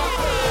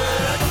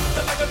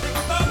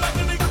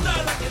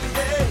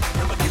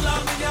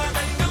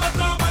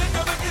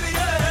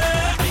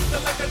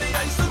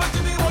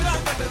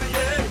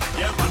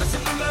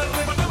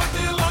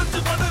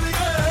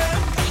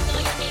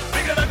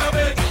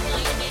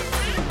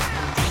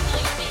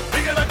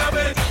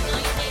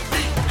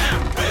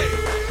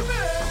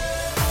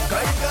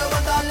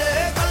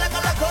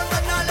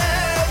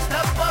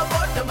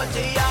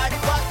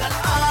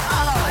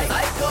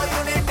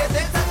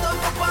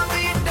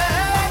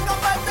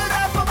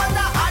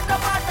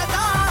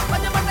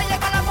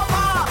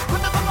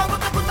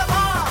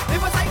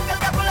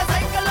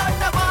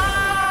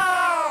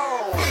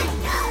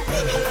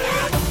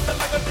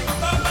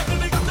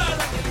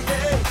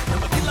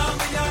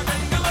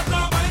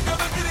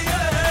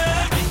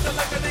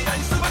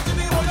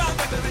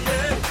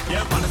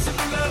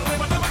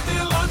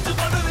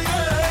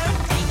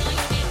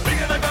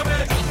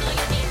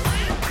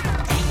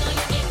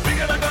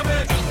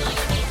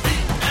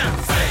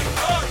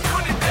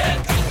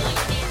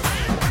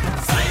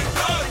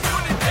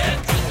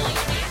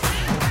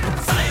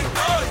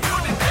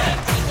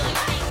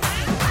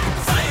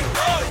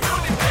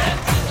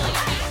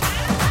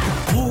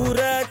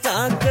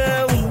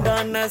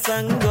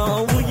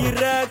சங்கம்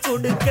உயிரை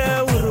கொடுக்க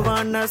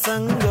உருவான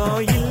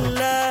சங்கம்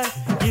இல்ல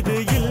இது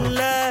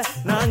இல்ல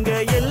நாங்க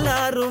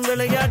எல்லாரும்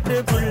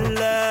விளையாட்டுக்குள்ள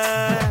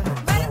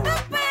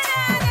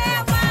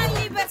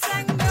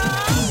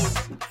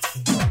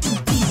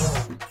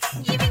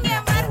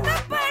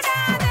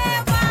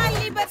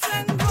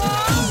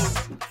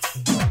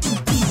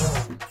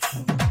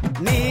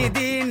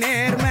நீதி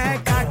நேர்மை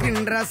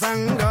காக்கின்ற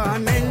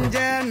சங்கம் நெஞ்ச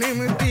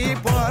நிமித்தி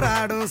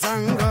போராடும்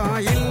சங்கம்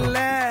இல்ல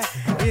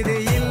இது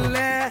இல்ல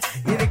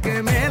இதுக்கு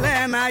மேல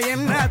நான்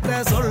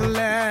என்னத்த சொல்ல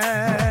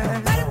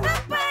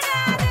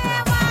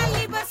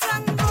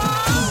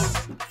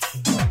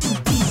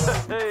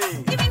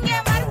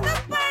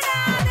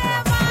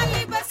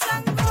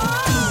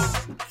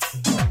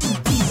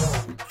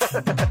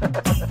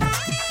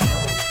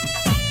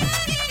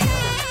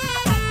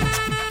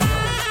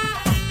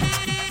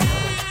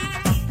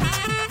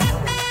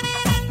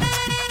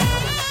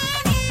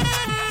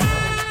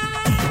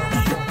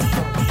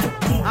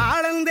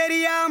ஆளும்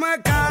தெரியாம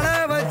கால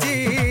வச்சு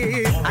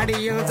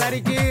அடியும்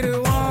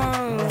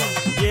சரிக்கிருவோம்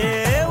ஏ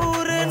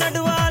ஊரு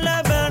நடுவால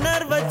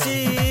பேனர் வச்சு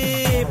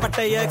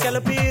பட்டைய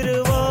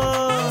கிளப்பிடுவோம்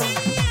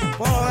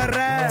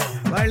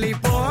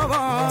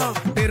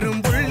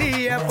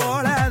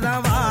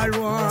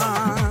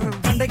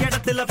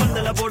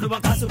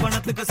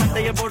வந்து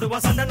சண்டைய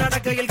போடுவோம் சண்டை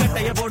நடக்கையில்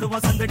கட்டைய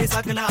போடுவோம் சந்தடி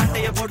சாக்குல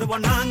அட்டைய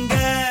போடுவோம் நாங்க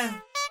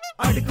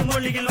அடுக்கு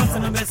மொழியில்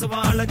வசனம்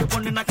பேசுவோம் அழகு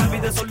பொண்ணு நான்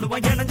கவிதை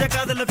சொல்லுவோம் இணைஞ்ச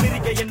காதல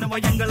பிரிக்க என்னமோ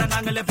எங்களை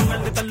நாங்களே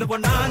புகழ்ந்து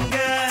தள்ளுவோம் நாங்க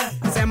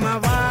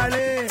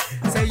செம்மவாளு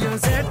செய்யும்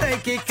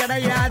சேட்டைக்கு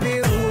கிடையாது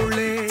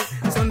ஊழு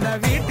சொந்த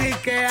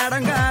வீட்டுக்கு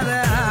அடங்காத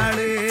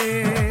ஆளு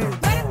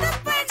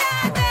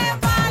வருத்தப்படாத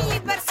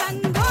வாலிபர்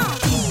சங்கம்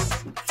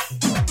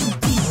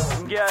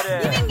இங்க யாரு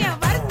இவங்க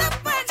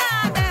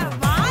வருத்தப்படாத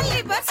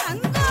வாலிபர்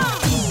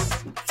சங்கம்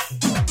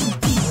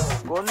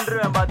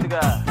கொன்றுவேன் பாத்துக்க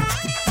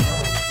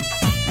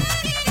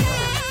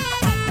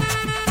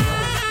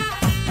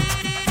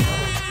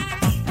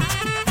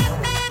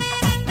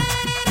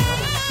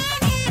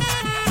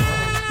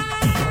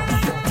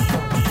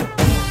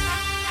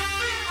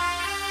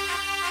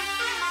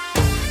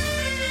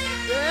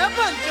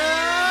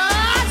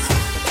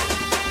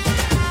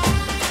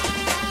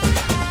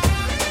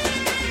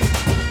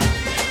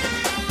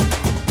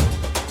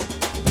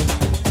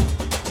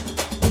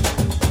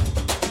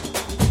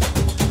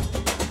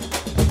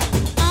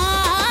ஆ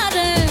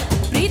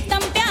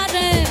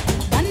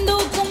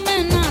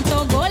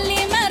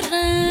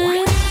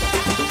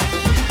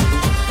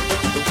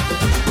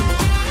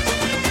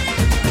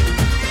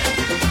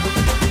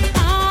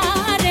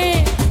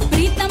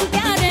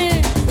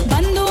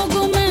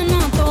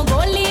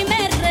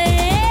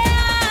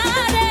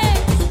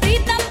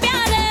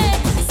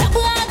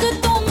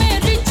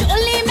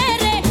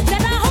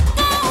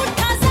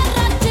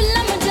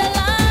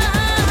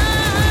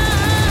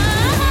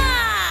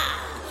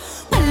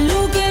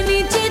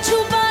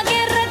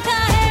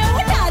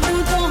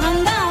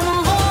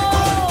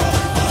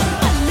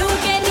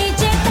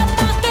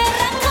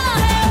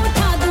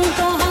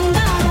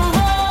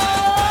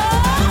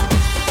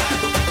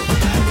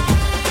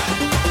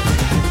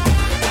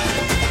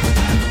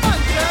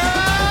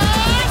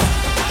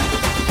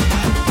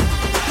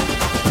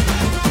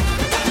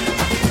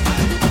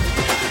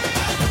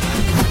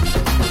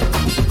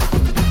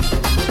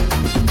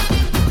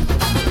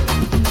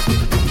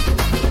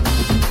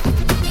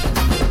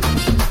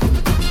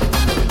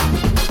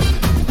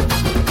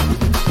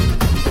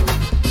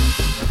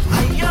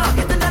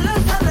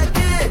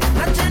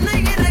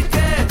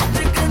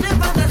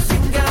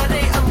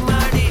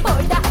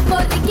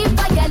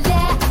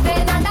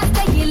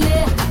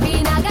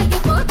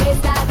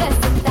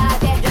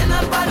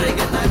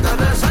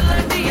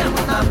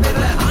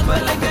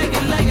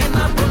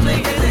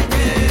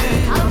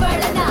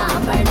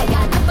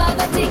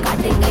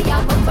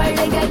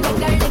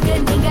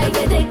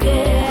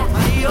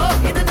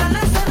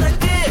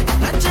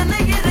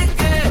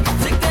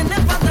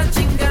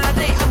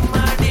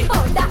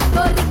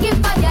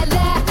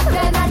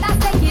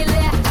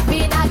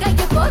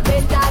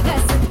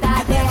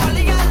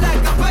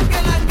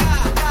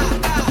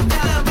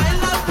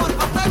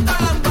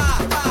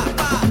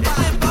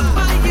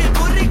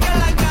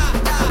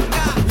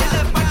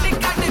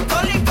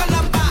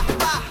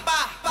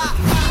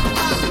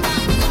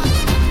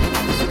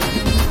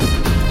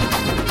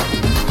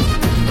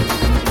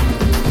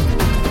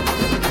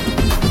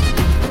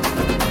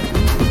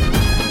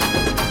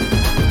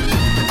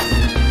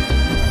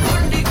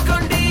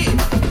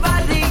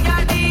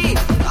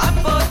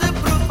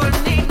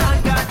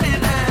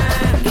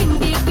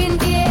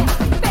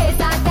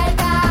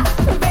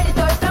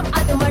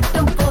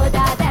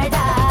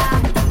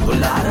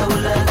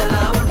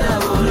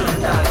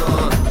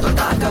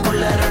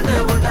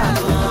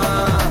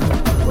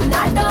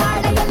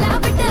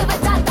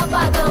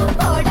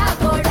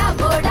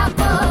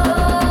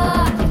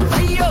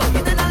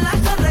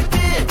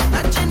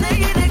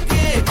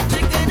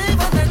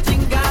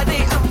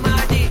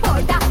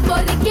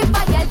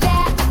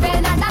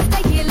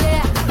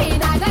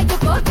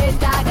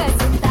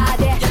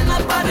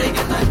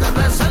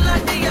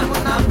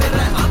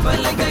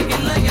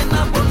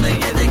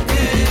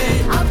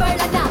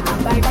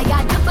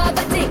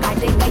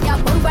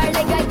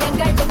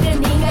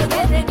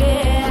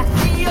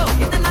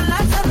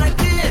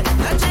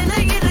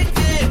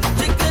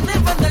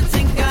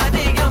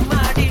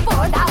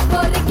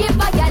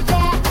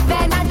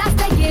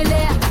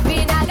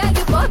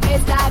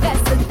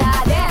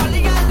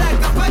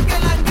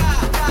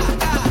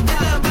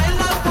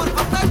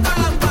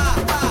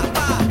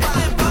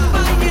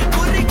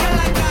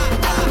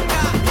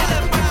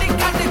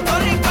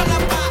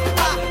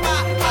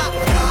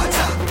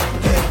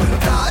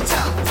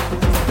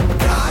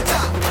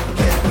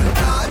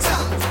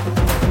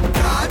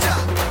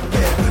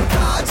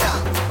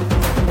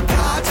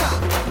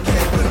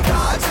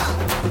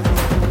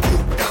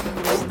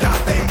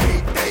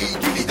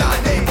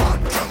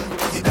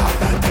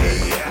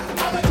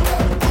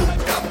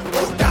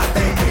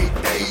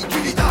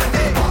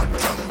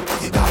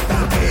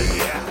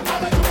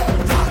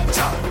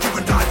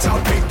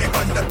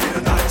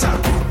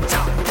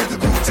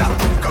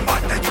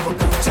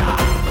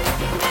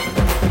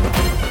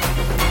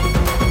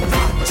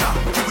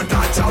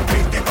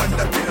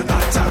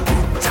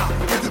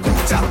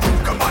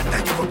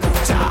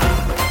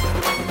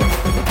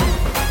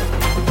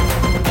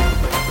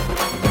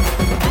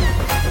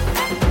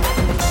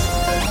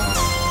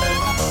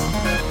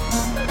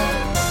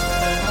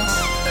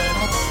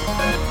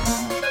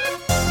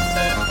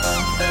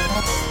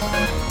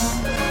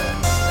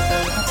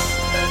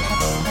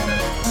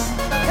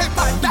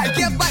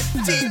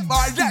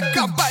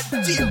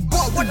பச்சி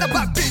போட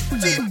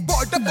பச்சி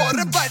போட போற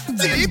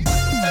பச்சி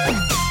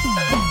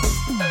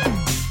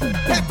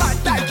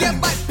பட்டாய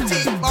பச்சி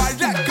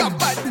அழக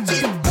பச்சி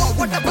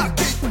போட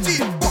பச்சி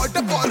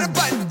போட போற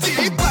பச்சி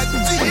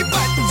பச்சி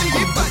பச்சி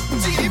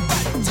பச்சி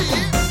பச்சி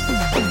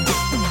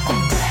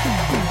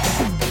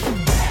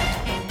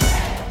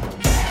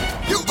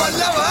யூ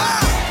பல்லவா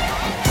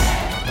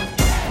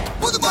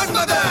புது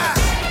மன்மத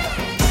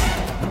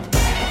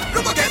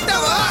ரொம்ப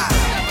கெட்டவா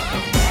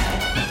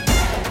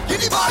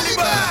இனி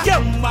வாலிப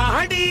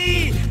எம்மாடி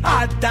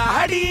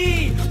அத்தாடி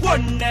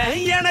ஒன்ன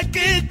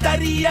எனக்கு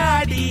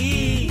தரியாடி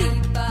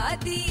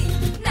பாதி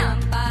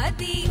நாம்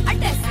பாதி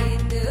அட்ட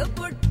சேர்ந்து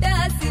புட்டா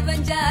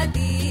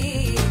சிவஞ்சாதி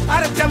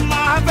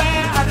அரைச்சம்மாவ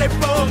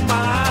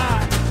அரைப்போமா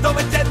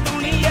துவச்ச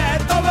துணிய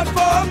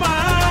துவப்போமா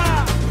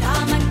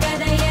ராமன்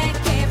கதைய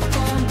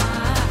கேட்போமா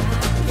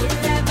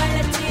உள்ள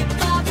வளைச்சி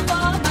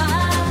பார்ப்போமா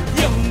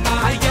எம்மா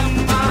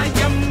எம்மா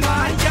எம்மா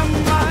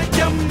எம்மா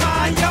எம்மா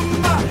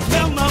எம்மா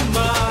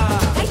எம்மம்மா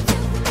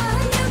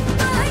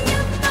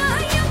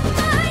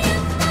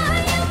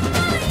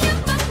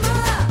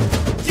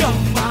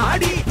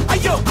எம்மாடி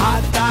ஐயோ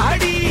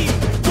ஆத்தாடி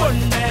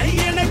பொண்ண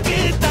எனக்கு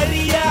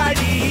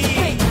தரியாடி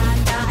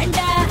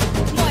தாண்டா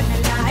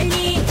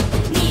முதலாளி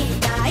நீ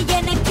தான்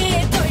எனக்கு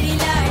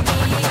தொழிலாளி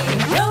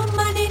no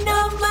money no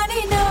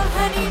money no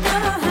honey no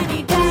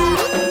honey டா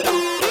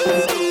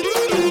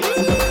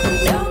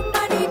no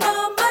money no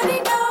money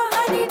no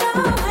honey no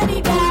honey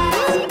டா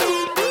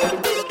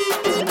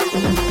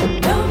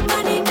no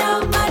money no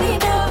money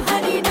no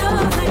honey no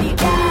honey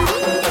டா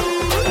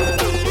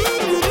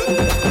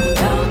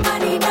no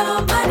money no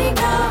money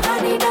no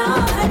honey no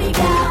honey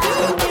டா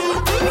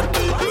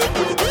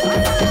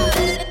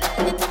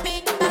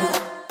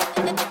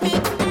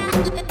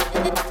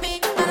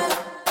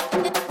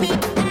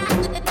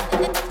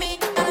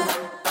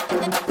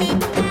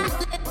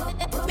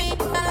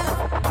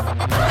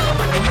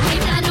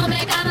no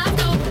me camas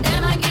tú,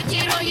 de mangue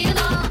quiero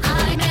hilo.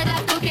 Ay, me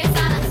das tu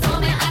pieza, so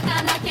me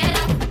ata la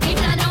quiera.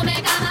 No me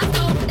camas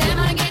tú, de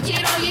mangue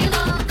quiero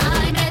hilo.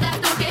 Ay, me das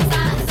tu pieza,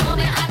 so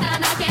me ata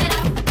la quiera.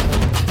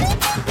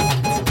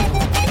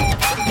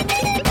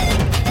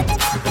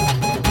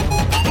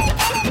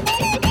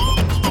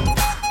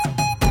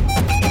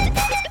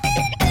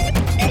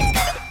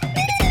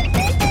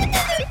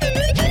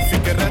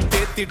 Cigarette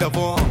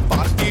தேத்திடவும்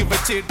party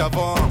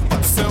வச்சிடவும்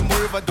bus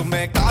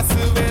முழுவதுமே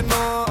காசு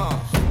வேணும்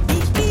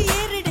BP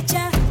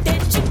ஏறிடுச்சா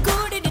tension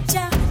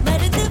கூடிடுச்சா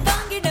மருந்து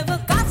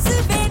வாங்கிடவும் காசு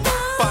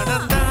வேணும்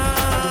பணம்தான்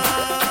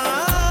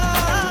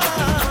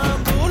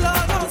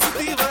பூலாகம்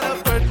சுத்தி வர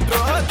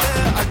பெட்ரோல்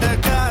அட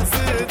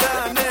காசு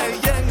தானே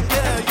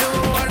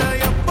எங்கேயும் அட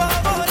எப்போ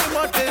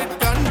ரிமோட்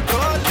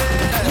கண்ட்ரோல்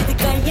இது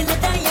கையில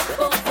தான்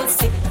எப்போவும்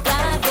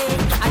சிக்காதே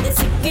அது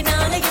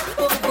சிக்கினால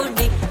எப்போவும்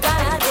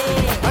நிக்காதே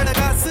அட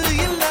காசு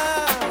இல்ல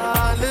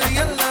ஆளு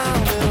எல்லாம்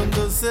வெறும்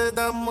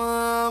துசுதம்மா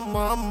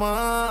மாமா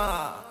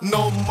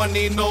no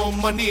money no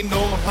money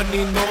no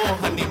honey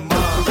மா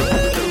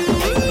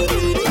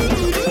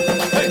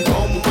Hey, no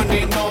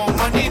money, no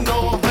money, no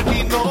honey,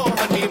 no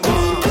honey, ma.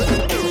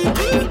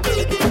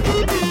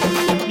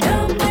 No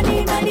money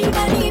money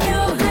money no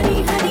honey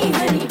honey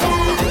honey டா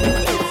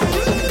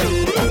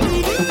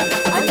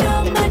no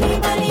money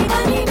money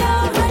money no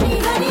honey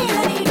honey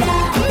honey டா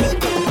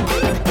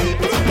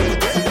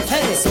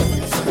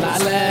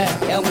சொல்லால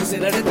என்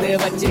உசிரெடுத்து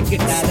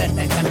வச்சுக்கிட்டார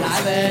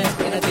கண்ணால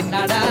என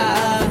தின்னாடா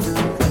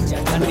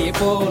தண்ணி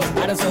போல்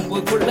அட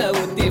சொம்புக்குள்ள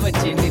ஊத்தி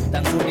வச்சு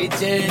நித்தம்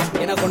குடிச்சு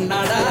என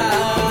கொண்டாடா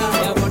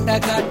என் முட்டை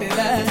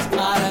காட்டுல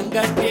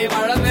ஆரங்கட்டி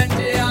மழை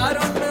பெஞ்சு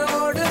யாரொன்னு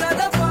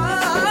ஓடுறத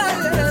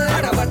பாரு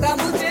அடப்பட்டா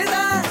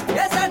மூச்சுதா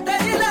என்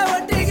சட்டையில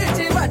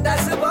ஒட்டிக்கிச்சு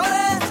பட்டாசு போல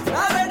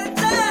நான்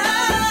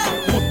வெடிச்சேன்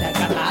முட்டை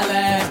கண்ணால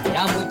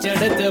என்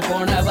மூச்செடுத்து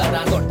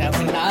போனவதான் கொட்ட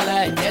பின்னால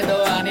ஏதோ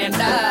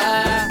அனேண்டா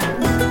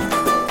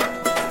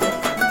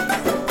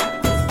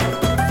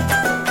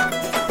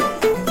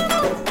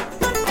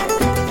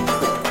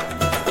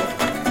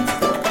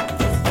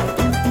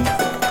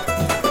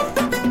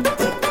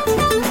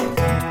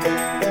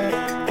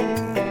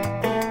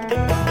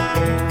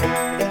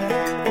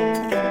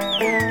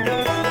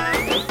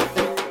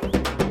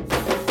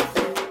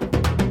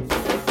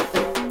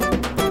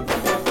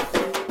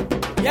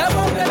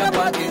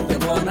பார்த்து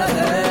போனத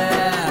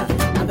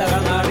அந்த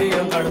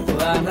கண்ணாடியும்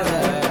கடுப்புதானத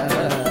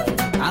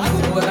அங்கு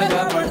புதக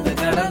படுத்து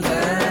கிடந்த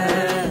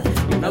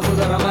இன்னும்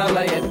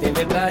புதரமால எத்தி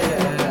விட்டாய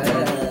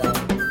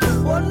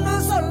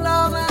ஒன்னும்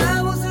சொல்லாம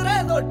உசுர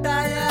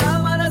தொட்டாய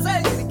மனசை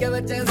சிக்க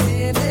வச்ச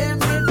சீனே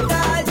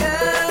மிட்டாய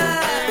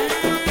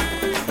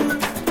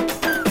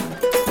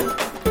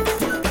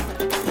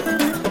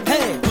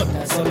கொட்ட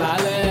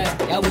சொல்லால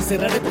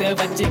உசிரெடுத்து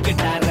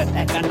வச்சுக்கிட்டார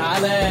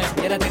கண்ணால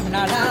என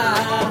தின்னாடா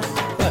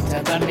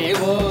தண்ணி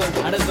போல்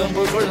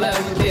அடுத்தொம்புக்குள்ள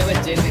ஊதிய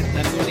வச்சு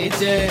நித்த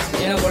குடிச்சு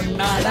என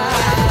கொண்டாடா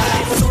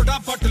சோடா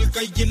பாட்டில்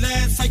கையில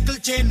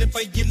சைக்கிள் செயின்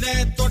பையில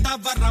தொட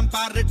வரம்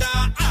பாருடா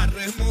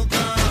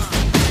அறுமுகம்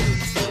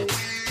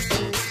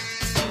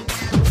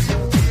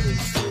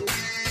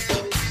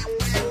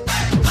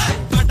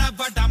பட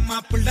பட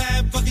மாப்பிள்ள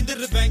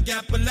பகிர்ந்துருவேன்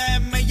கேப்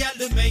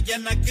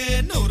எனக்கு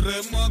 100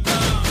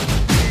 முகம்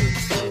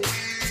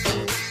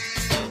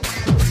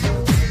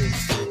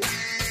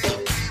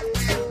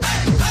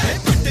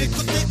பட்டு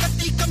குத்து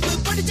கத்தி கம்பு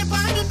படிச்ச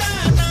பாடுடா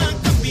நான்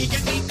கம்பி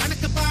எண்ணி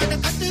கணக்கு பாட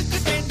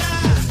கத்துக்கிட்டேன்டா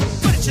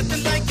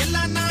வருஷத்துல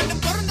எல்லா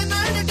நாடும் பிறந்த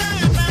நாடுடா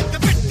நாங்க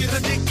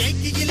வெட்டுறது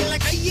கேக்கு இல்ல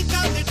கையை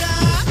காலுடா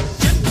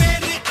என்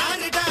பேரு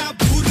ஆறுடா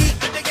பூரு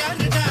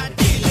அடையாறுடா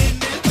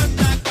டீலுன்னு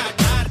வந்தாக்கா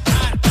டார்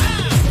டார்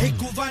டார்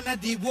குவா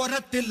நதி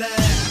ஓரத்துல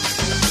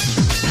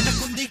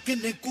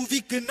குந்திக்குன்னு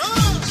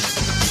குவிக்கணும்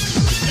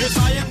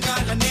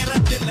சாயங்கால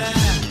நேரத்துல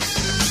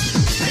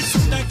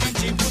சுண்ட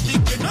கஞ்சி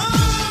குதிக்கணும்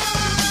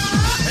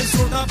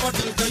சோடா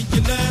பாட்டில்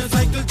கையில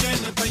சைக்கிள்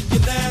செயின்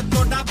பையில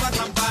தோடா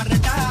பரம்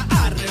பாருடா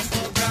 6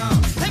 முகம்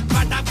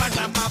படா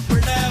படா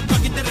மாப்பிள்ள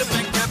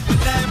பகிர்ந்துருவேன்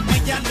கேப்பில்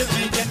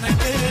மையாண்டுவேன்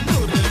எனக்கு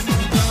 100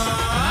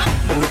 முகம்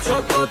पूछो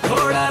तो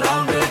थोड़ा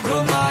राउंड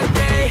घुमा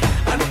के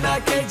अन्ना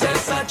के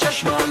जैसा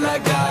चश्मा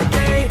लगा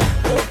के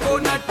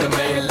कोकोनट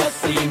में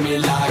लस्सी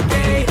मिला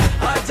के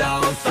आ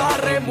जाओ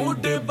सारे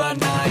मूड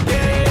बना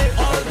के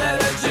all the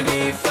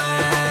Rajini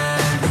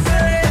fans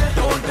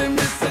don't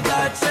miss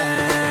that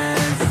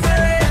chance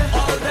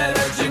all the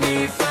Rajini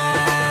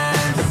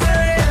fans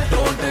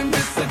don't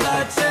miss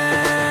that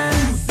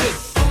chance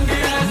lungi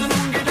dance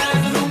lungi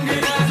dance lungi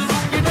dance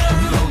lungi dance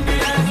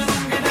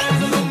lungi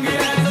dance lungi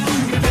dance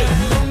lungi dance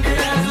lungi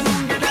dance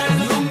lungi dance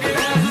lungi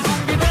dance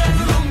lungi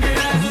dance lungi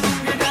dance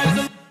lungi dance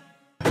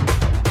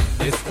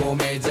disco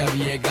में जब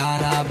ये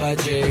गाना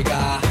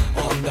बजेगा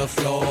on the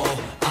floor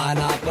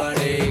आना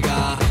पड़ेगा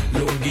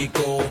लुंगी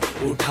को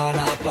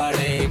उठाना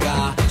पड़ेगा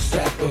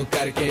स्टेप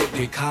करके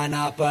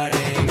दिखाना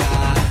पड़ेगा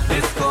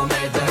डिस्को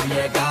में जब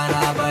ये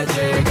गाना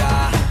बजेगा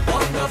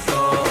on the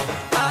floor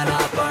आना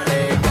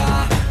पड़ेगा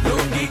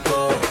लुंगी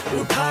को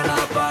उठाना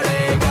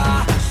पड़ेगा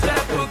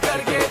स्टेप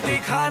करके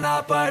दिखाना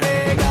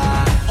पड़ेगा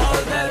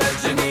all the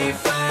Rajini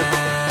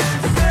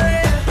fans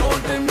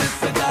don't miss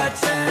that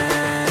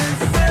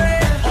chance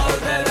all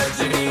the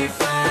Rajini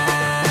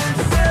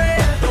fans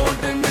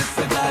don't miss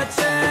that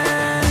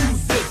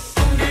chance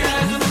lungi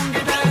dance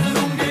lungi dance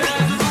lungi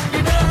dance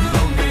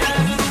lungi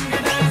dance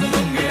lungi dance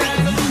lungi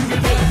dance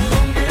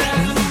lungi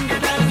dance lungi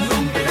dance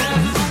lungi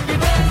dance lungi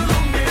dance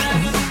lungi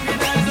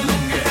dance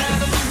lungi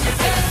dance lungi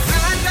dance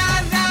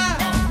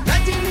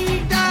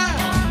ரஜினிடா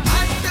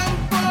ஆட்டம்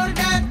போட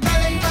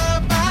தலைவா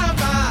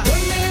பாபா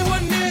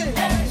ஒண்ணே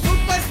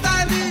super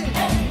star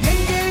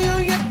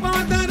எங்கேயும்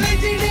எப்போதும்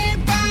ரஜினி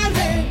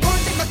பாரு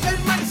கோடி மக்கள்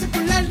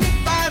மனசுக்குள்ள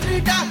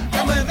நிப்பாருடா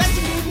நம்ம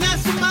ரஜினினா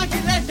சும்மா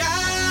இல்லடா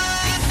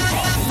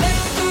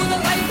Let's do the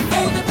right,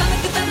 do the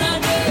தனக்கு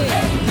தன்னானே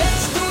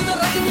Let's do the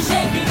Rajini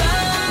shake it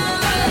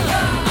up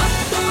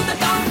to the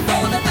down, do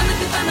the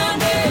தனக்கு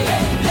தன்னானே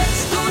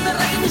Let's do the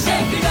Rajini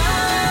shake it up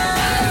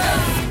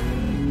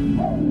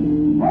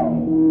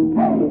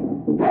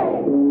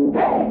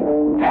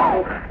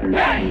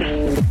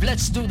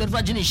Let's do the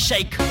Rajini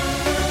shake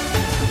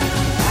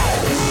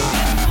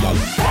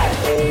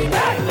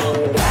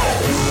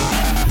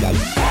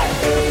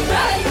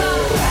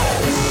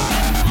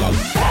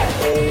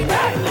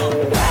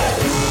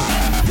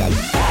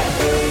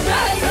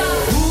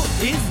Who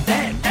is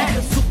that?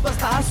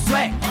 Superstar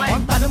swag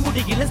on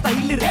தலைமுடியில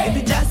style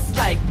இருக்குது just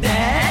like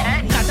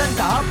that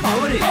நடந்தா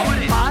power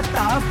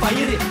பார்த்தா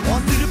fire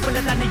உன்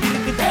திருப்பல தானே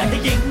இருக்குது அது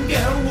எங்க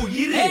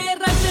உயிர்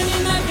ரஜினி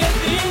நகை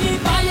நீ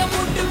பாய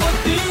போட்டு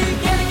போட்டு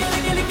கேளு கேளு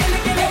கேளு கேளு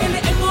கேளு கேளு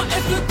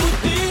MOF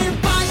குத்தி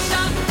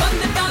பாஷா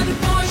வந்துட்டாரு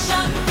போஷா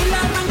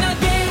இல்லாரங்க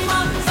கேமா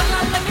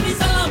சலாம் லக்னி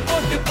சலாம்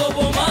போட்டு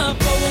போவோமா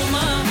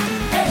போவோமா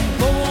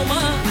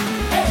போவோமா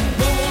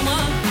போவோமா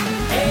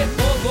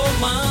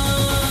போவோமா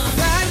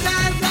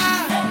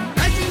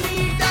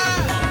ரஜினிடா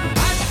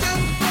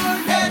ஆட்டம்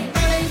போட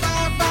தலைவா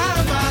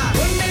பாபா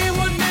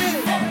ஒண்ணே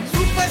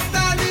சூப்பர்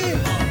ஸ்டார்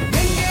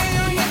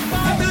எங்கேயும்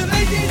எப்போதும்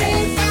ரஜினி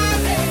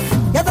பாரு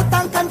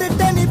எதைத்தான்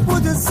கண்டுட்ட நீ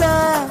புதுசா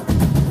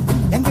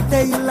என்கிட்ட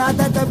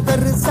இல்லாதத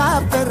பெருசா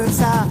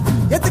பெருசா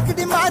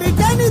எதுக்கிட்டி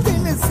மாறிட்ட நீ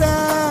தினுசா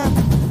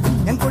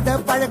என் கூட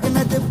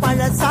பழகுனது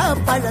பழசா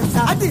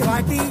பழசா அடி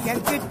வாட்டி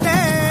என்கிட்ட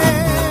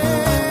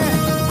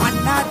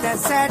பண்ணாத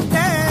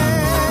சேட்டை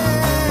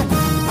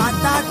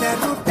பார்த்தாத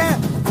ரூட்ட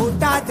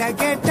கூட்டாத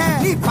கேட்ட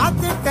நீ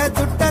பார்த்துட்ட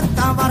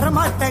துட்டத்தான்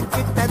வரமாட்ட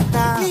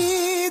கிட்டத்தான் நீ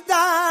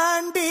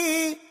தாண்டி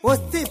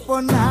ஒத்தி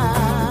பொண்ணா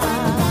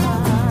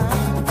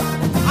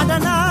அட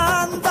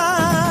நான்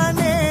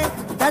தானே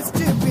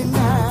டஸ்ட்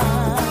பின்னா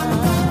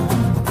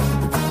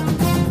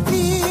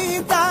நீ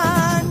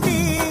தாண்டி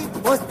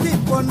ஒத்தி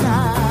பொண்ணா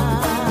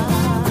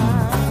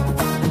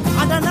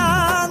அட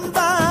நான்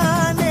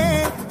தானே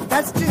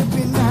டஸ்ட்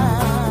பின்னா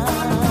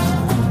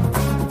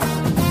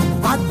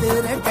பார்த்து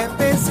ரெட்ட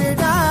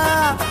பேசுடா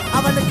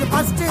அவளுக்கு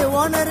ஃபர்ஸ்ட்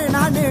ஓனர்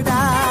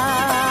நானுடா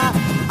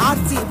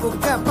ஆர்சி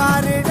புக்க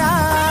பாருடா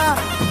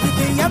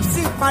இது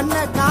எஃப்சி பண்ண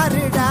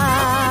காருடா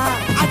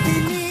அடி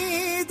நீ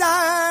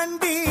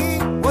தாண்டி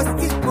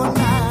ஒஸ்தி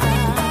பொண்ணா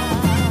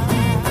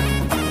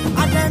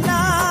அட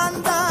நான்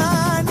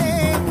தானே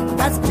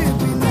டஸ்ட்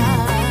பின்னா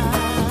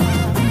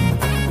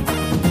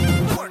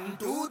 1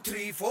 2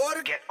 3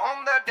 4 get on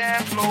the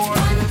dance floor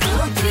 1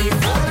 2 3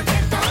 4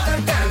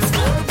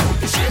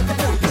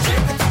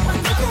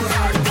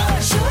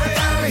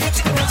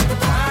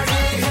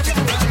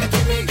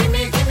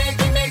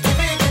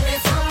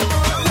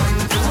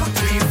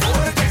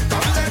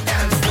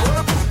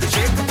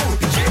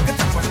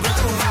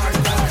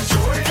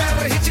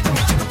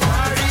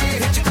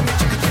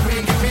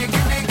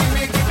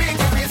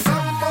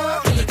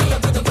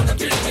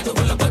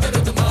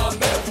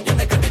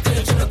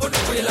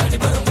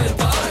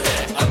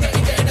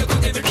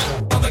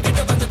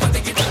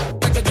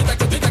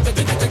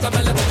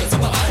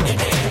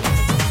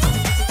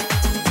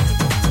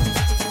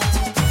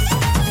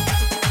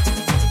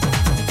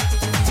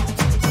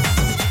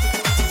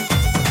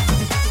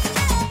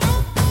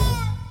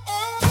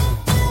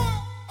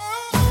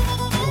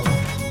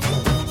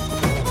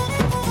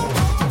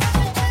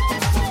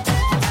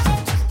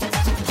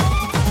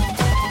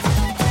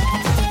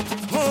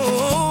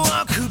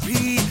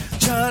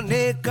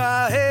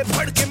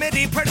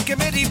 Phadke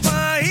मेरी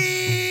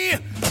बाही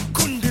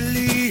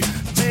कुंडली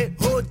में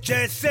हो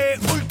जैसे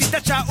उल्टी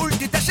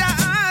दशा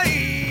आई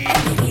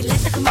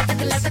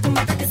लटक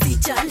मटक सी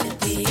चाल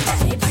पे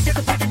भटक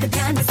भटक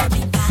ध्यान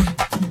सभी का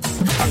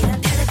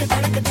तेरा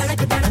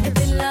धड़क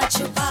दिल ना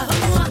छुपा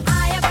हुआ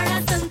आया बड़ा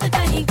संत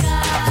कहीं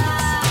का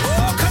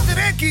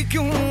खतरे की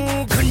क्यों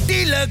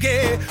घंटी लगे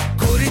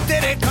गोरी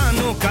तेरे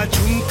कानों का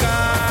झुमका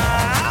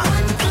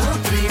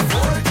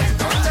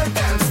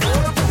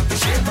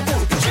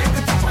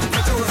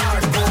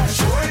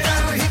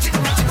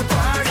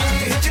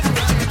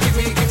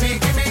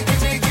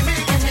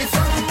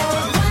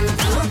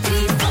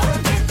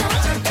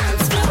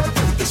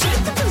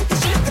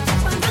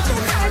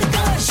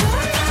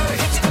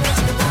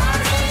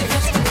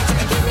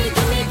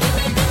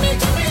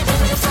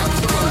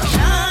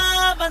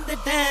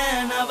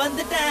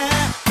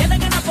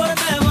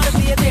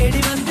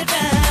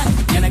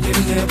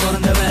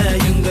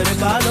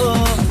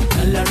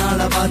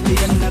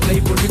என்ன கை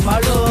பிடி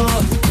பாடோ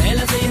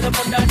வேலை செய்யற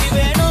பொண்டாட்டி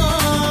வேணும்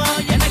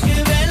எனக்கு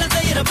வேலை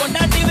செய்யற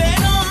பொண்டாட்டி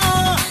வேணும்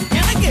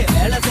எனக்கு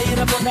வேலை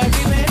செய்யற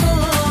பொண்டாட்டி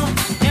வேணும்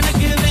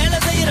எனக்கு வேலை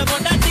செய்யற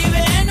பொண்டாட்டி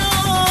வேணும்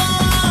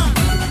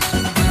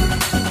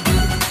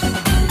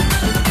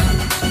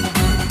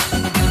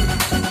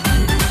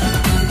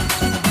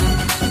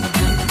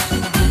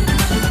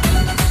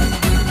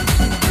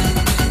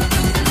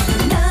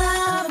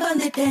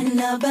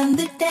நான்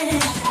வந்துட்டேன்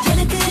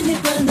எனக்கு நீ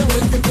பிறந்த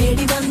ஒருத்த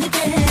தேடி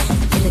வந்துட்டேன்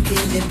எனக்கு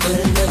நீ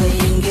பிறந்தவ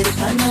எங்க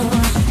இருப்பானோ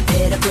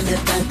வேற பொண்ணு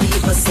தாத்தி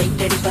இப்ப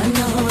சைட்டடி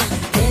பண்ணோ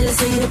வேலை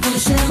செய்யற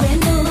புருஷன்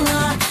வேணும்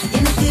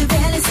எனக்கு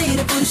வேலை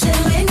செய்யற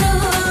புருஷன்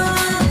வேணும்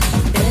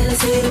வேலை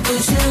செய்யற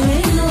புருஷன்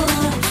வேணும்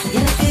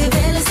எனக்கு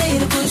வேலை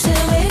செய்யற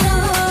புருஷன் வேணும்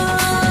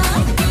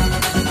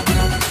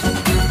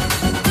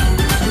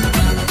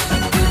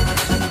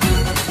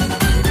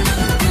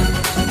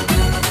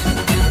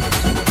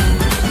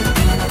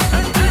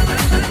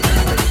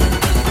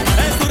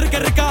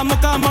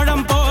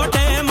முழம்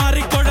போட்டே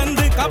மாறி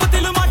கொடந்து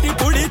கபத்தில மாட்டி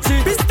புடிச்சு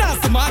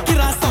பிஸ்தாஸ்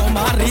மாக்கிரா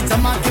சோமாரி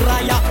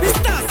ஜமாக்கிராயா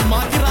பிஸ்தாஸ்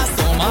மாக்கிரா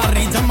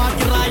சோமாரி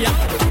ஜமாக்கிராயா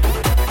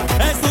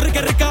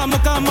சுருக்கருக்கா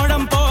முக்கா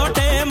முழம்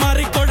போட்டே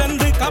மாறி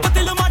கொடந்து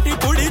கபத்தில மாட்டி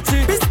புடிச்சு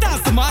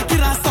பிஸ்தாஸ்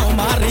மாக்கிரா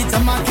சோமாரி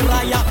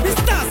ஜமாக்கிராயா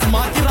பிஸ்தாஸ்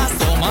மாக்கிரா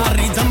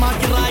சோமாரி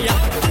ஜமாக்கிராயா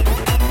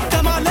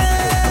டமாலே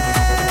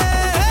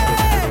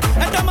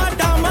டமா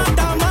டமா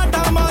டமா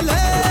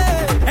டமாலே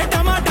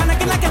டமா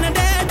டனக்கல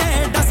கனடே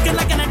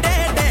டஸ்கல கனடே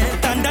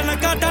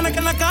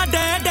டனக்கலக்கா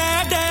டே டே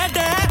டே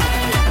டே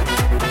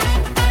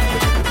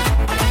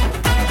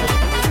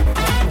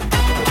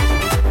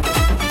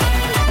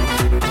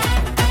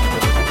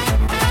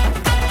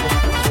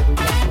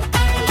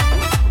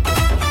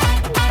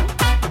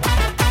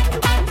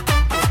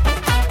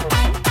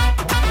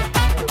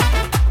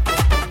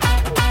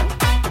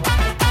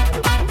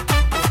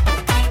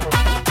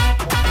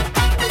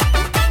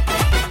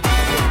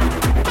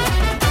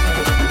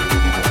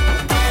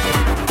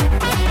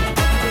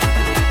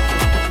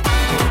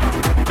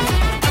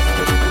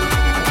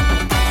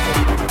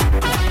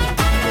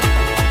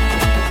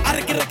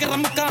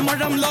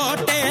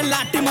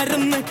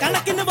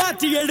கணக்கின்னு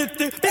வாச்சி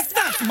எடுத்து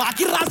பிஸ்தாஸ்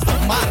மாக்கிரா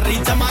சோமாரி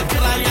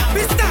ஜமாக்கிராயா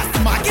பிஸ்தாஸ்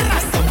மாக்கிரா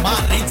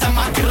சோமாரி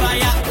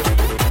ஜமாக்கிராயா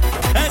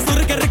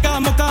சுருக்கருக்கா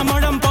முக்கா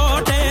முழம்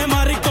போட்டே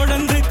மாறி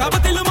கொடந்து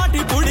கபத்தில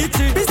மாட்டி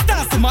புடிச்சு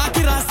பிஸ்தாஸ்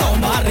மாக்கிரா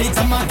சோமாரி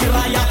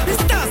ஜமாக்கிராயா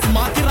பிஸ்தாஸ்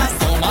மாக்கிரா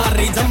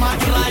சோமாரி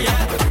ஜமாக்கிராயா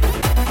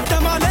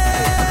டமாலே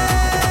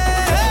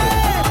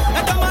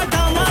டமா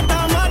டமா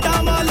டமா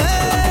டமாலே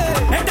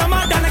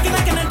டமா டனக்கின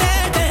கனடே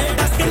டே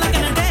டஸ்கின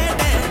கனடே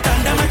டே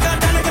டண்டமக்கா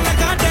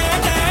டனக்கனக்கா டே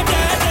டே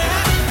டே டே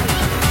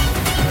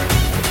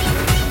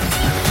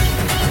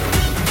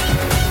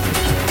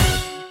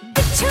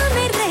बिच्छू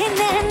में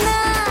रहना ना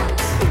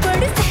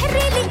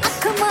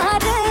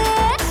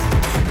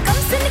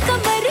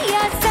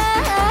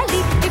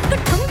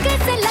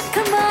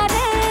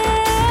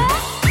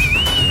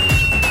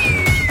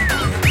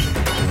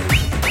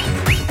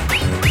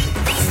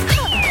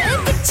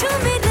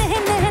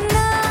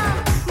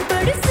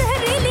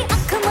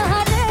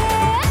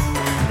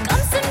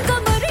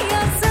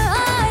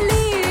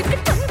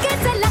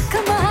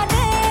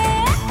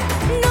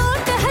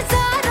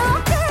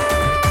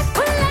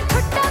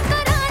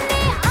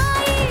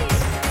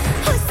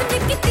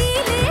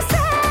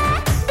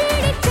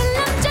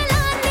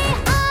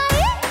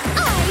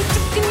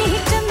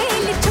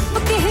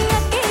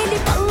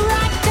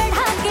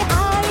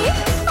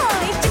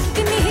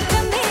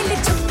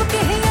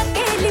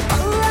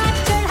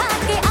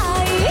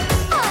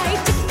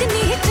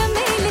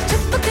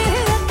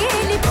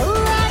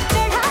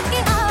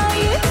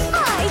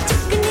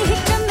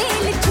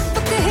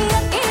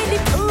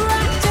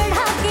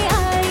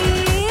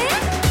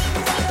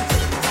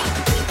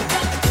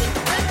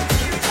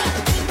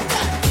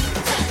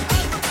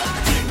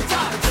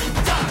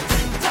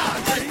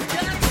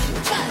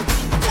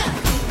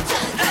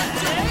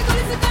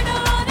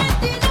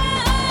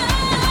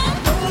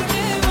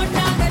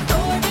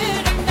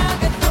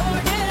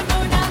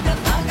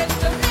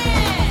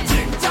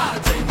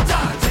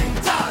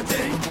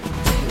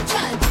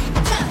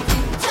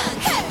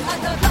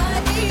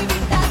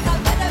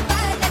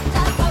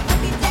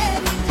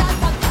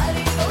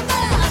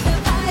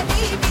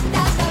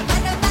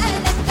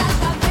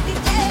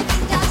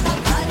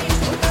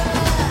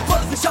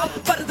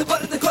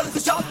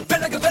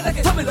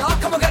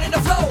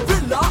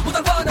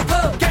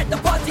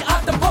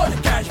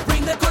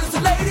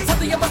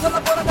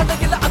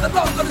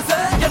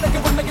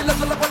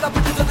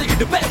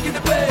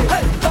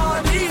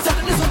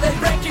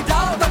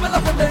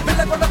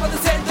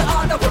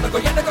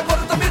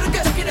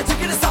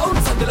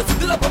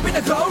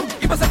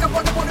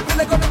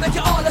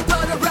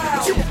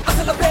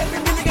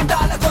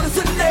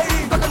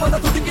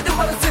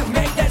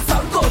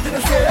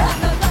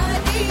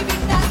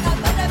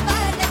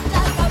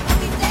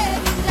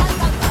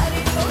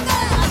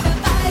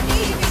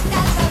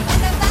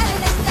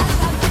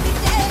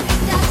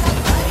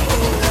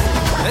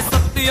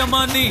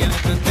சத்தியமா நீ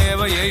எனக்கு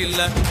தேவையே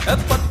இல்ல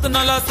 10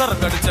 நாளா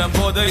சரக்கடிச்ச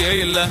போதையே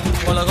இல்ல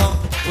உலகம்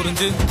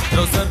புரிஞ்சு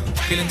ரோசர்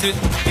கிழிஞ்சு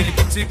இனி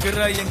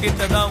பிச்சுக்கிற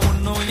என்கிட்டதான்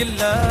ஒன்னும்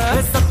இல்ல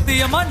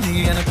சத்தியமா நீ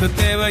எனக்கு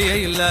தேவையே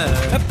இல்ல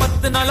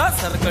 10 நாளா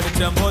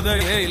சரக்கடிச்ச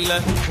போதையே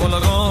இல்ல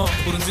உலகம்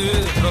புரிஞ்சு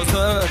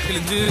ரோசர்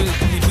கிழிஞ்சு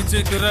இனி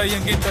பிச்சுக்கிற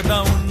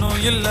என்கிட்டதான் ஒன்னும்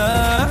இல்ல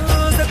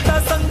செத்தா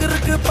சங்கு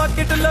இருக்கு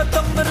பாக்கெட்டுல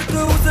தம் இருக்கு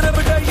உசுர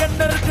விட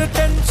என்ன இருக்கு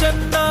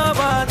டென்ஷன்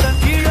ஆவாத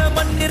கீழே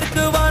மண்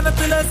இருக்கு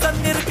வானத்துல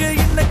சன் இருக்கு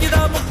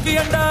இன்னைக்குதான்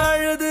முக்கியண்டா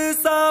அழுது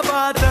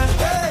சாவாத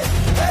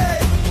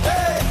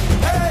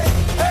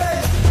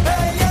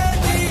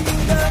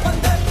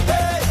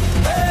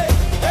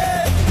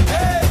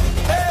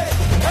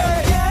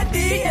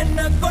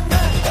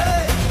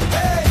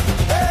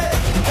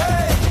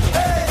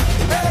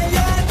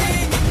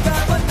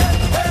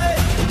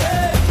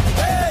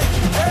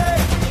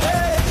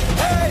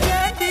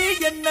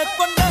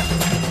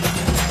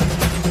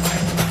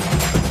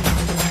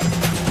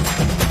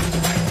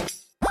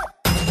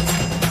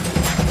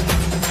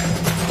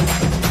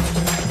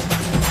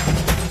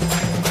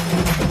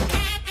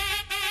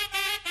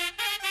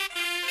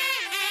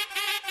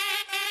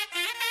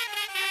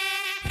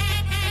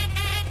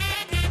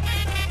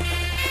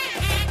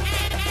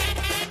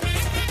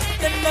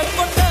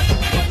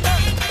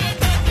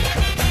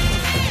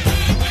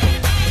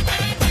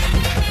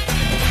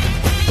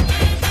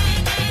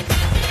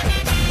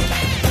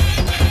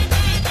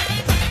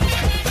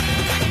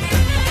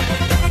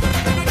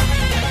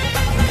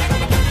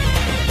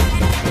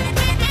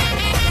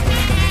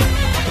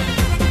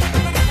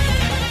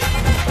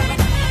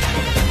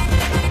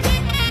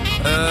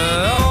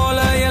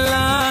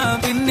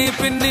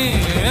பின்னி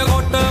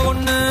கோட்டை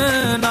ஒண்ணு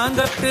நான்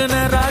கட்டுன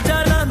ராஜா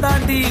நான்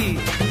தாண்டி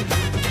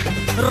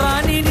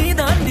ராணி நீ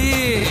தாண்டி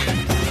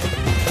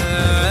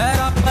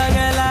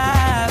பகல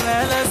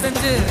வேலை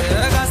செஞ்சு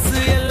காசு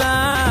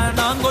எல்லாம்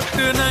நான்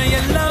கொட்டுன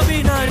எல்லாம்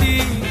வீணாடி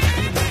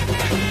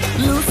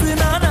லூசு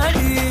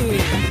நானாடி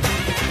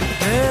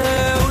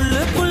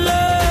உள்ளுக்குள்ள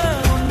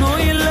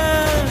ஒன்னும் இல்ல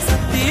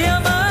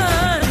சத்தியமா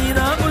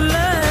நீதான் உள்ள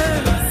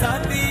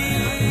சாத்தி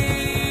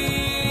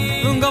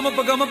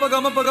கமப்ப கமப்ப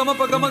கமப்ப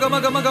கமப்ப கம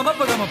கம கம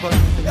கமப்ப